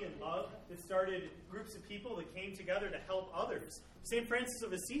charity and love, that started groups of people that came together to help others. St. Francis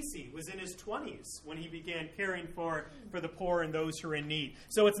of Assisi was in his 20s when he began caring for the poor and those who are in need.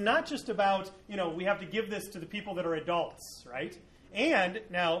 So it's not just about, we have to give this to the people that are adults, right? And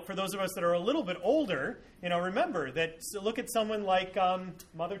now, for those of us that are a little bit older, remember that, so look at someone like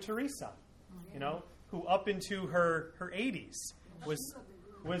Mother Teresa, who up into her 80s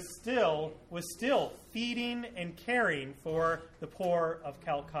was still feeding and caring for the poor of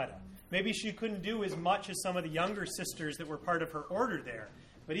Calcutta. Maybe she couldn't do as much as some of the younger sisters that were part of her order there,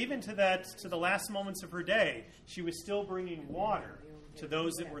 but even to the last moments of her day, she was still bringing water to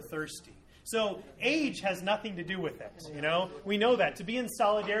those that were thirsty. So age has nothing to do with it, We know that. To be in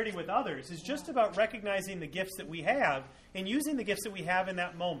solidarity with others is just about recognizing the gifts that we have and using the gifts that we have in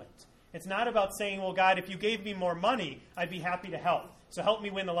that moment. It's not about saying, well, God, if you gave me more money, I'd be happy to help. So help me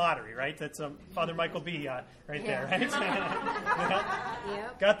win the lottery, right? That's Father Michael B. Right there, right?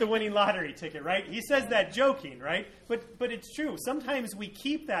 Got the winning lottery ticket, right? He says that joking, right? But it's true. Sometimes we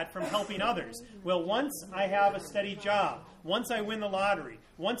keep that from helping others. Well, once I have a steady job, once I win the lottery,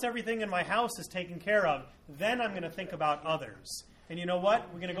 once everything in my house is taken care of, then I'm going to think about others. And you know what?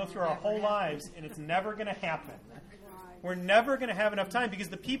 We're going to go through our whole lives, and it's never going to happen. We're never going to have enough time because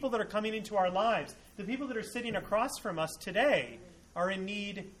the people that are coming into our lives, the people that are sitting across from us today, are in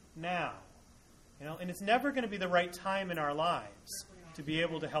need now. And it's never going to be the right time in our lives to be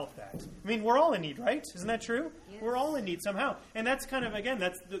able to help that. I mean, we're all in need, right? Isn't that true? Yes. We're all in need somehow. And that's kind of, again,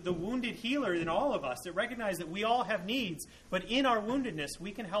 that's the wounded healer in all of us that recognize that we all have needs, but in our woundedness,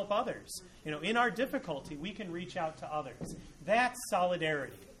 we can help others. In our difficulty, we can reach out to others. That's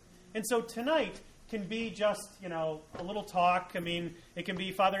solidarity. And so tonight can be just, a little talk. I mean, it can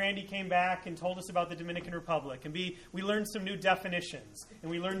be Father Andy came back and told us about the Dominican Republic. It can be we learned some new definitions and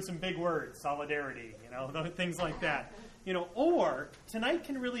we learned some big words, solidarity, things like that. Or tonight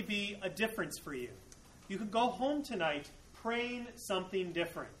can really be a difference for you. You could go home tonight praying something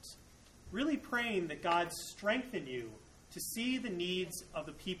different. Really praying that God strengthen you to see the needs of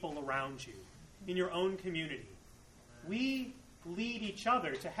the people around you in your own community. We lead each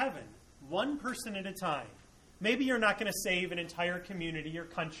other to heaven, one person at a time. Maybe you're not going to save an entire community or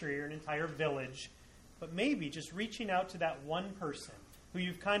country or an entire village, but maybe just reaching out to that one person who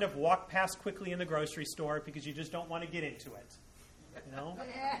you've kind of walked past quickly in the grocery store because you just don't want to get into it.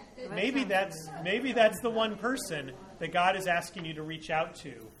 Maybe that's the one person that God is asking you to reach out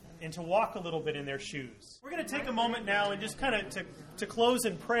to and to walk a little bit in their shoes. We're going to take a moment now and just kind of to close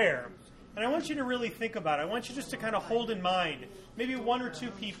in prayer. And I want you to really think about it. I want you just to kind of hold in mind maybe one or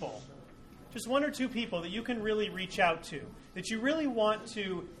two people. Just one or two people that you can really reach out to, that you really want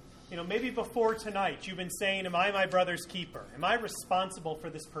to, maybe before tonight you've been saying, am I my brother's keeper? Am I responsible for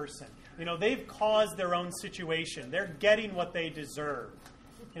this person? They've caused their own situation. They're getting what they deserve.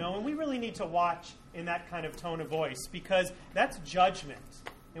 And we really need to watch in that kind of tone of voice because that's judgment.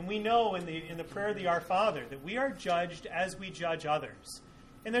 And we know in the prayer of the Our Father that we are judged as we judge others.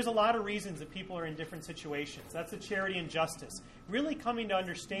 And there's a lot of reasons that people are in different situations. That's the charity and justice. Really coming to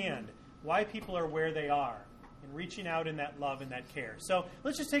understand why people are where they are, and reaching out in that love and that care. So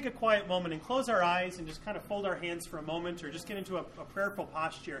let's just take a quiet moment and close our eyes and just kind of fold our hands for a moment or just get into a prayerful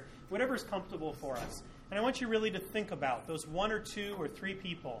posture, whatever's comfortable for us. And I want you really to think about those one or two or three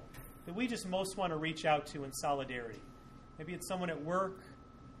people that we just most want to reach out to in solidarity. Maybe it's someone at work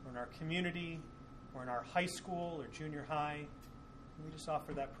or in our community or in our high school or junior high. And we just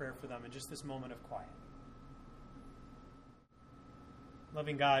offer that prayer for them in just this moment of quiet.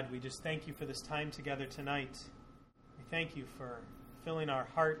 Loving God, we just thank you for this time together tonight. We thank you for filling our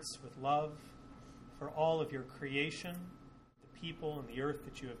hearts with love, for all of your creation, the people and the earth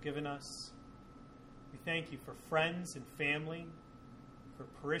that you have given us. We thank you for friends and family, for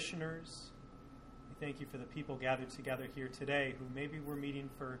parishioners. We thank you for the people gathered together here today who maybe we're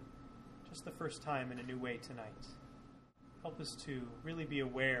meeting for just the first time in a new way tonight. Help us to really be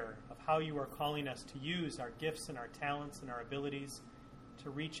aware of how you are calling us to use our gifts and our talents and our abilities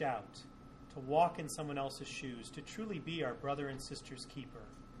to reach out, to walk in someone else's shoes, to truly be our brother and sister's keeper.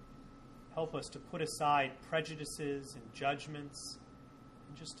 Help us to put aside prejudices and judgments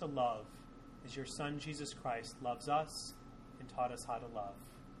and just to love as your Son, Jesus Christ, loves us and taught us how to love.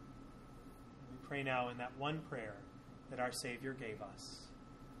 We pray now in that one prayer that our Savior gave us.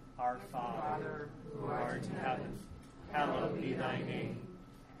 Our Father, who art in heaven, hallowed be thy name.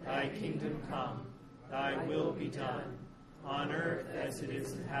 Thy kingdom come, thy will be done, on earth as it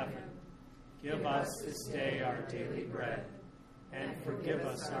is in heaven. Give us this day our daily bread, and forgive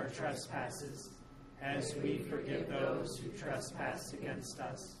us our trespasses, as we forgive those who trespass against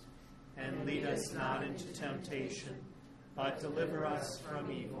us. And lead us not into temptation, but deliver us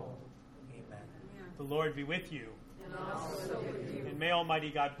from evil. Amen. The Lord be with you. And also with you. And may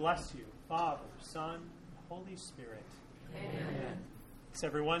Almighty God bless you, Father, Son, and Holy Spirit. Amen. Thanks,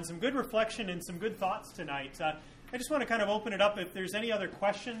 everyone. Some good reflection and some good thoughts tonight. I just want to kind of open it up if there's any other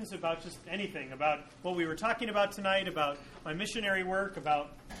questions about just anything, about what we were talking about tonight, about my missionary work,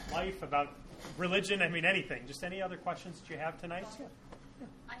 about life, about religion, anything. Just any other questions that you have tonight? Yeah.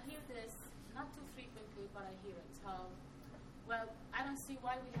 I hear this, not too frequently, but I hear it. Well, I don't see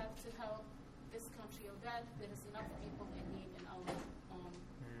why we have to help this country or that. There's enough people in need in our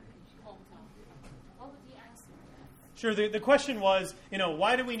hometown. What would the answer be? Sure. The question was,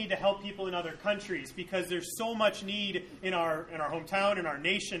 why do we need to help people in other countries? Because there's so much need in our hometown, in our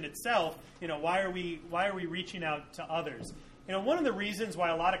nation itself. Why are we reaching out to others? One of the reasons why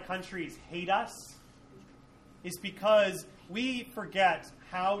a lot of countries hate us is because we forget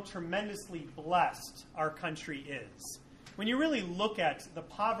how tremendously blessed our country is. When you really look at the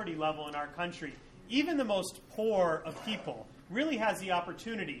poverty level in our country, even the most poor of people really has the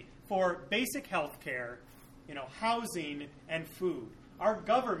opportunity for basic health care, housing, and food. Our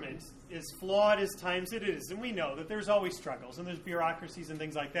government, as flawed as times it is, and we know that there's always struggles and there's bureaucracies and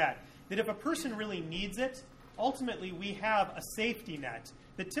things like that, that if a person really needs it, ultimately we have a safety net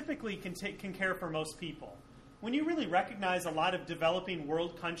that typically can care for most people. When you really recognize a lot of developing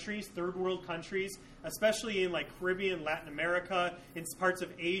world countries, third world countries, especially in Caribbean, Latin America, in parts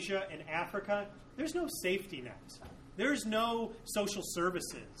of Asia and Africa, there's no safety net. There's no social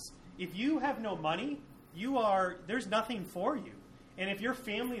services. If you have no money, there's nothing for you. And if your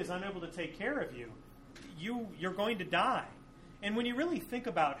family is unable to take care of you, you're going to die. And when you really think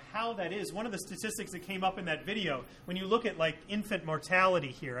about how that is, one of the statistics that came up in that video, when you look at infant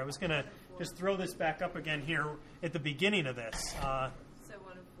mortality here, I was going to just throw this back up again here at the beginning of this. So 1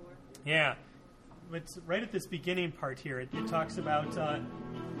 in 4. Yeah. It's right at this beginning part here. It talks about,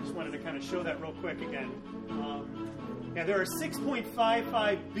 just wanted to kind of show that real quick again. There are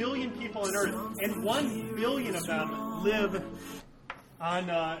 6.55 billion people on Earth, and 1 billion of them live on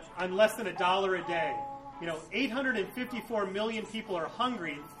less than $1 a day. 854 million people are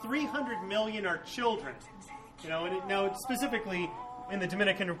hungry. 300 million are children. Now specifically in the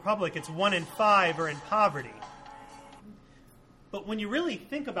Dominican Republic, it's 1 in 5 are in poverty. But when you really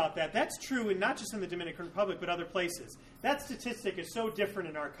think about that, that's true, and not just in the Dominican Republic, but other places. That statistic is so different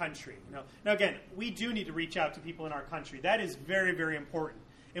in our country. Now again, we do need to reach out to people in our country. That is very, very important.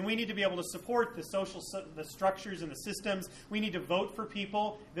 And we need to be able to support the structures and the systems. We need to vote for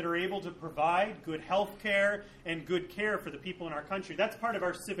people that are able to provide good health care and good care for the people in our country. That's part of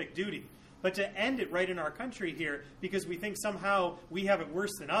our civic duty. But to end it right in our country here, because we think somehow we have it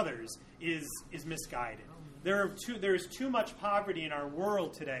worse than others, is misguided. There is too much poverty in our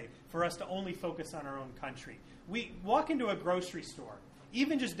world today for us to only focus on our own country. We walk into a grocery store,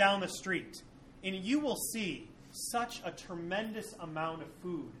 even just down the street, and you will see such a tremendous amount of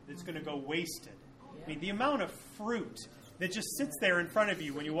food that's going to go wasted. The amount of fruit that just sits there in front of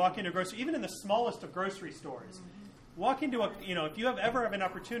you when you walk into a grocery, even in the smallest of grocery stores. Walk into if you ever have an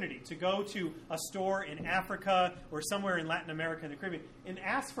opportunity to go to a store in Africa or somewhere in Latin America and the Caribbean and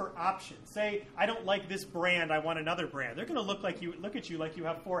ask for options. Say, I don't like this brand, I want another brand. They're going to look at you like you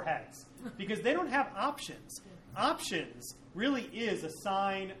have 4 heads because they don't have options. Options really is a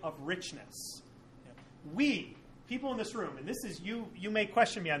sign of richness. We, people in this room, and this is you may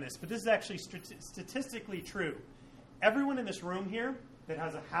question me on this, but this is actually statistically true. Everyone in this room here that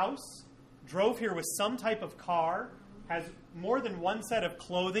has a house, drove here with some type of car, has more than one set of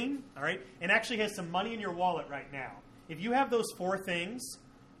clothing, all right, and actually has some money in your wallet right now. If you have those 4 things,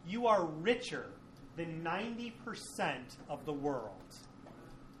 you are richer than 90% of the world.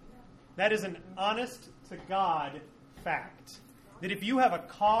 That is an honest-to-God fact. That if you have a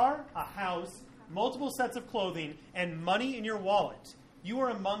car, a house, multiple sets of clothing, and money in your wallet, you are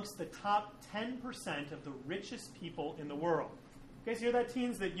amongst the top 10% of the richest people in the world. You guys hear that,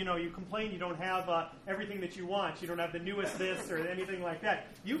 teens? That, you complain you don't have everything that you want. You don't have the newest this or anything like that.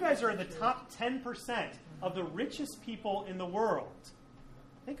 You guys are in the top 10% of the richest people in the world.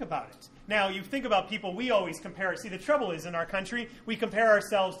 Think about it. Now, you think about people we always compare. See, the trouble is in our country, we compare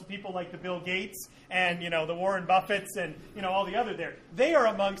ourselves to people like the Bill Gates and, the Warren Buffetts and, all the other there. They are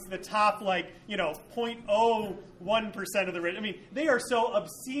amongst the top, 0.01% of the rich. I mean, they are so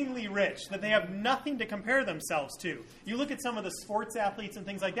obscenely rich that they have nothing to compare themselves to. You look at some of the sports athletes and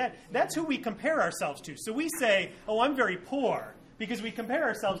things like that, that's who we compare ourselves to. So we say, I'm very poor, because we compare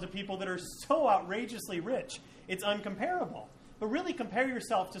ourselves to people that are so outrageously rich. It's uncomparable. But really compare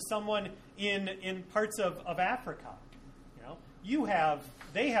yourself to someone in parts of Africa.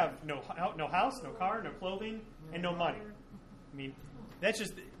 They have no house, no car, no clothing, and no money. I mean, that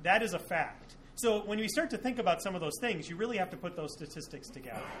is a fact. So when you start to think about some of those things, you really have to put those statistics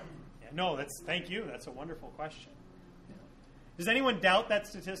together. Yeah, thank you. That's a wonderful question. Does anyone doubt that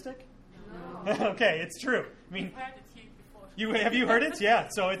statistic? No. Okay, it's true. I mean, have you heard it? Yeah.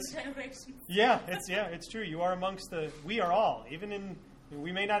 So it's it's true. You are amongst we are all,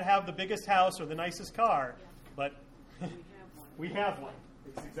 we may not have the biggest house or the nicest car, but we have one.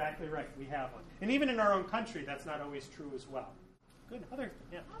 It's exactly right. We have one. And even in our own country, that's not always true as well. Good. How do you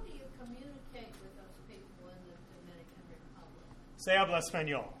communicate with those people in the Dominican Republic? Se habla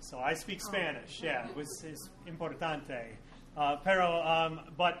español. So I speak Spanish. Yeah, es importante.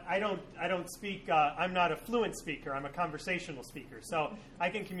 But I don't speak. I'm not a fluent speaker. I'm a conversational speaker, so I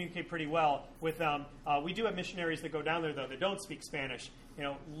can communicate pretty well with them. We do have missionaries that go down there though that don't speak Spanish.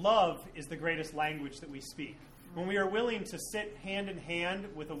 Love is the greatest language that we speak. When we are willing to sit hand in hand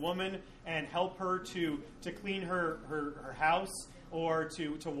with a woman and help her to clean her house or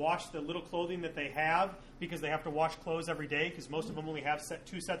to wash the little clothing that they have, because they have to wash clothes every day, because most of them only have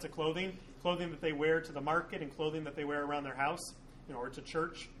two sets of clothing that they wear to the market and clothing that they wear around their house, or to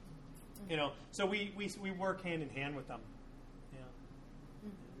church. So we work hand in hand with them. We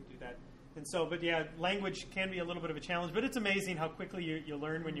do that. And so, but yeah, language can be a little bit of a challenge, but it's amazing how quickly you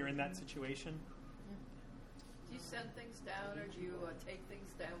learn when you're in that situation. Do you send things down, or do you take things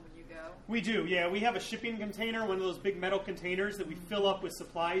down when you go? We do, yeah. We have a shipping container, one of those big metal containers that we fill up with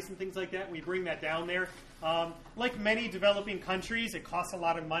supplies and things like that. We bring that down there. Like many developing countries, it costs a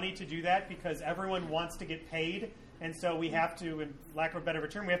lot of money to do that because everyone wants to get paid. And so we have to, in lack of a better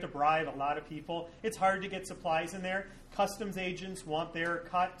term, we have to bribe a lot of people. It's hard to get supplies in there. Customs agents want their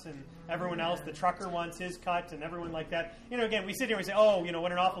cut, and everyone else, the trucker wants his cut, and everyone like that. Again, we sit here and say,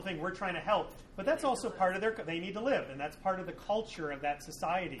 what an awful thing. We're trying to help. But that's also part of they need to live, and that's part of the culture of that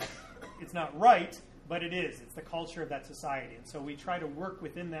society. It's not right, but it is. It's the culture of that society. And so we try to work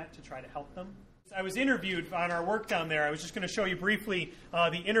within that to try to help them. I was interviewed on our work down there. I was just going to show you briefly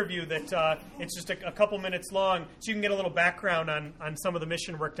the interview that it's just a couple minutes long, so you can get a little background on some of the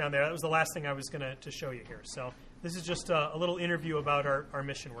mission work down there. That was the last thing I was going to show you here. So this is just a little interview about our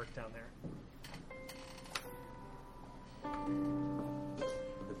mission work down there.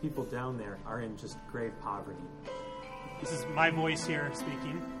 The people down there are in just grave poverty. This is my voice here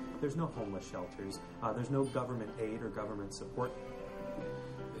speaking. There's no homeless shelters. There's no government aid or government support.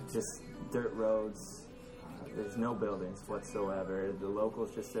 Just dirt roads. There's no buildings whatsoever. The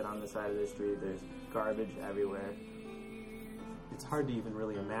locals just sit on the side of the street. There's garbage everywhere. It's hard to even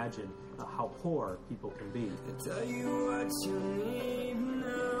really imagine how poor people can be. Tell you what you need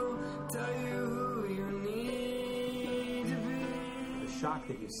now. Tell you who you need to be. The shock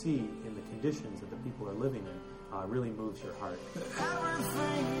that you see in the conditions that the people are living in really moves your heart.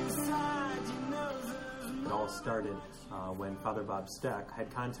 Everything inside you know. It all started when Father Bob Steck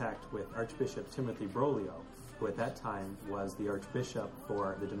had contact with Archbishop Timothy Broglio, who at that time was the Archbishop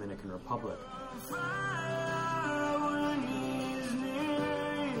for the Dominican Republic.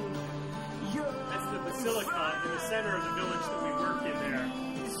 That's the basilica in the center of the village that we work in there.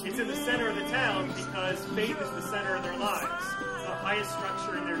 It's in the center of the town because faith is the center of their lives. It's the highest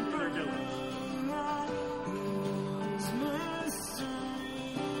structure in their village.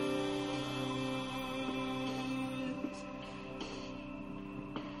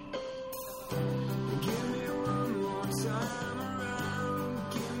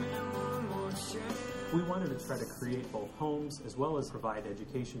 We wanted to try to create both homes as well as provide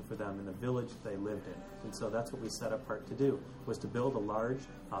education for them in the village they lived in. And so that's what we set apart to do, was to build a large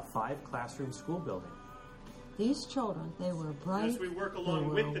 5-classroom school building. these children, they were bright, As we work they along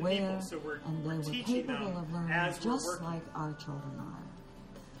were with the aware, people, so we're and they were teaching capable them of learning as we're just working. like our children are.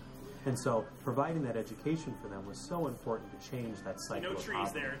 And so providing that education for them was so important to change that cycle No of trees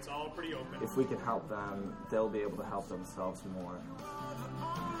poverty. there. It's all pretty open. If we can help them, they'll be able to help themselves more.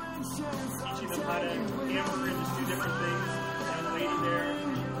 Teaching them how to hammer and just do different things. And the lady there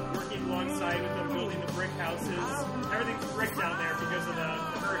working alongside with them, building the brick houses. Everything's brick down there because of the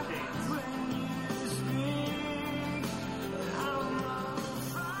hurricanes.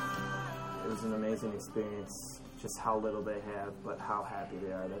 It was an amazing experience, just how little they have, but how happy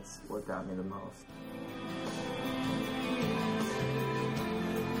they are. That's what got me the most.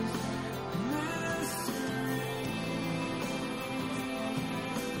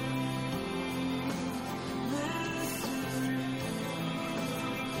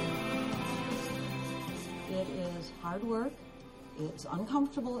 It is hard work. It's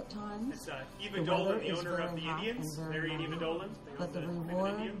uncomfortable at times. It's Eva The Dolan, weather the is owner of very the hot Indians, and very Larry and Eva warm. Dolan. But the Women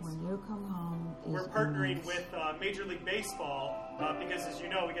reward Indians. when you come home is We're partnering immense. with Major League Baseball because, as you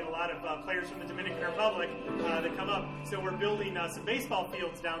know, we get a lot of players from the Dominican Republic that come up. So we're building some baseball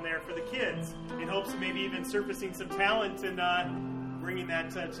fields down there for the kids in hopes of maybe even surfacing some talent and bringing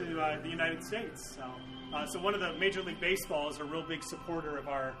that to the United States. So one of the Major League Baseball is a real big supporter of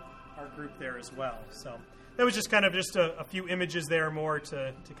our group there as well. So that was just a few images there more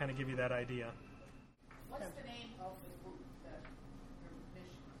to kind of give you that idea. What's the name of the group that your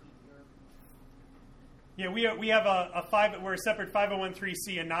mission Yeah, we have we're a separate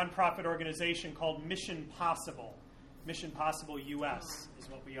 501(c)(3), a nonprofit organization called Mission Possible. Mission Possible US is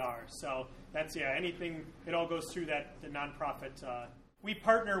what we are. So that's anything. It all goes through the nonprofit. We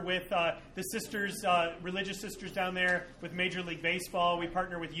partner with the sisters, religious sisters down there, with Major League Baseball. We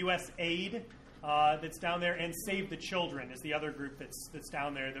partner with USAID that's down there, and Save the Children is the other group that's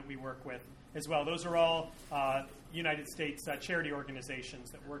down there that we work with as well. Those are all United States charity organizations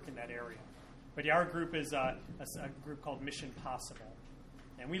that work in that area. But our group is a group called Mission Possible.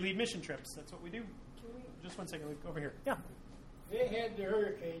 And we lead mission trips. That's what we do. Just one second. Over here. Yeah. They had the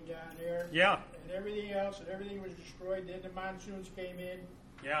hurricane down there. Yeah. And everything else, and everything was destroyed. Then the monsoons came in.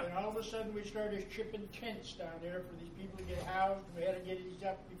 Yeah. And all of a sudden we started shipping tents down there for these people to get housed. We had to get these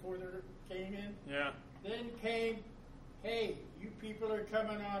up before they came in. Yeah. Then came, hey, you people are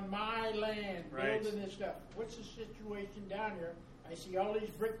coming on my land, Right. building this stuff. What's the situation down here? I see all these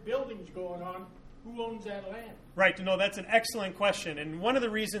brick buildings going on. Who owns that land? Right. No, that's an excellent question. And one of the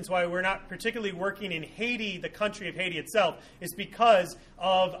reasons why we're not particularly working in Haiti, the country of Haiti itself, is because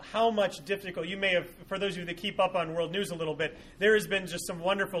of how much difficult. You may have, for those of you that keep up on world news a little bit, there has been just some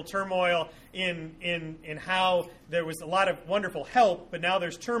wonderful turmoil in how there was a lot of wonderful help, but now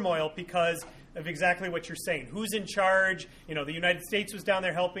there's turmoil because of exactly what you're saying. Who's in charge? You know, the United States was down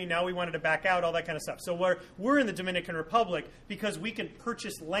there helping. Now we wanted to back out, all that kind of stuff. So we're in the Dominican Republic because we can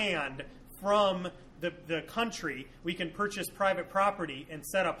purchase land from the country. We can purchase private property and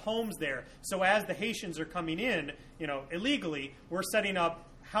set up homes there. So as the Haitians are coming in, illegally, we're setting up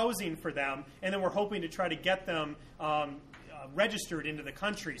housing for them, and then we're hoping to try to get them registered into the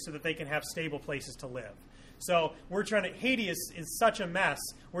country so that they can have stable places to live. So we're trying to. Haiti is such a mess.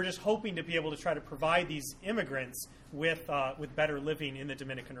 We're just hoping to be able to try to provide these immigrants with better living in the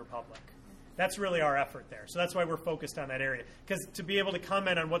Dominican Republic. That's really our effort there. So that's why we're focused on that area. Because to be able to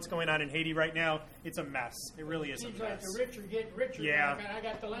comment on what's going on in Haiti right now, it's a mess. It really is a mess. Seems like the rich are getting richer. Yeah. I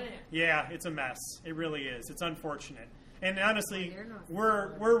got the land. Yeah, it's a mess. It really is. It's unfortunate. And honestly,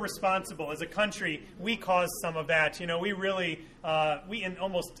 we're responsible as a country. We caused some of that. We really I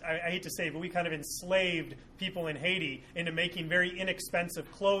hate to say, but we kind of enslaved people in Haiti into making very inexpensive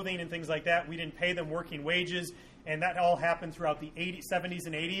clothing and things like that. We didn't pay them working wages. And that all happened throughout the 70s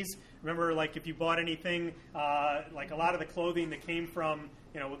and 80s. Remember, like if you bought anything, like a lot of the clothing that came from,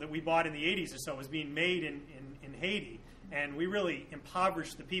 that we bought in the 80s or so was being made in Haiti. And we really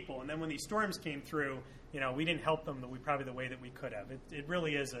impoverished the people. And then when these storms came through, we didn't help them probably the way that we could have. It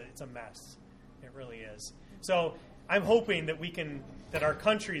really is it's a mess. It really is. So I'm hoping that our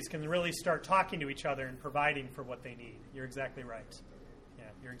countries can really start talking to each other and providing for what they need. You're exactly right. Yeah,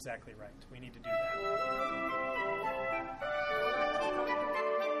 you're exactly right. We need to do that.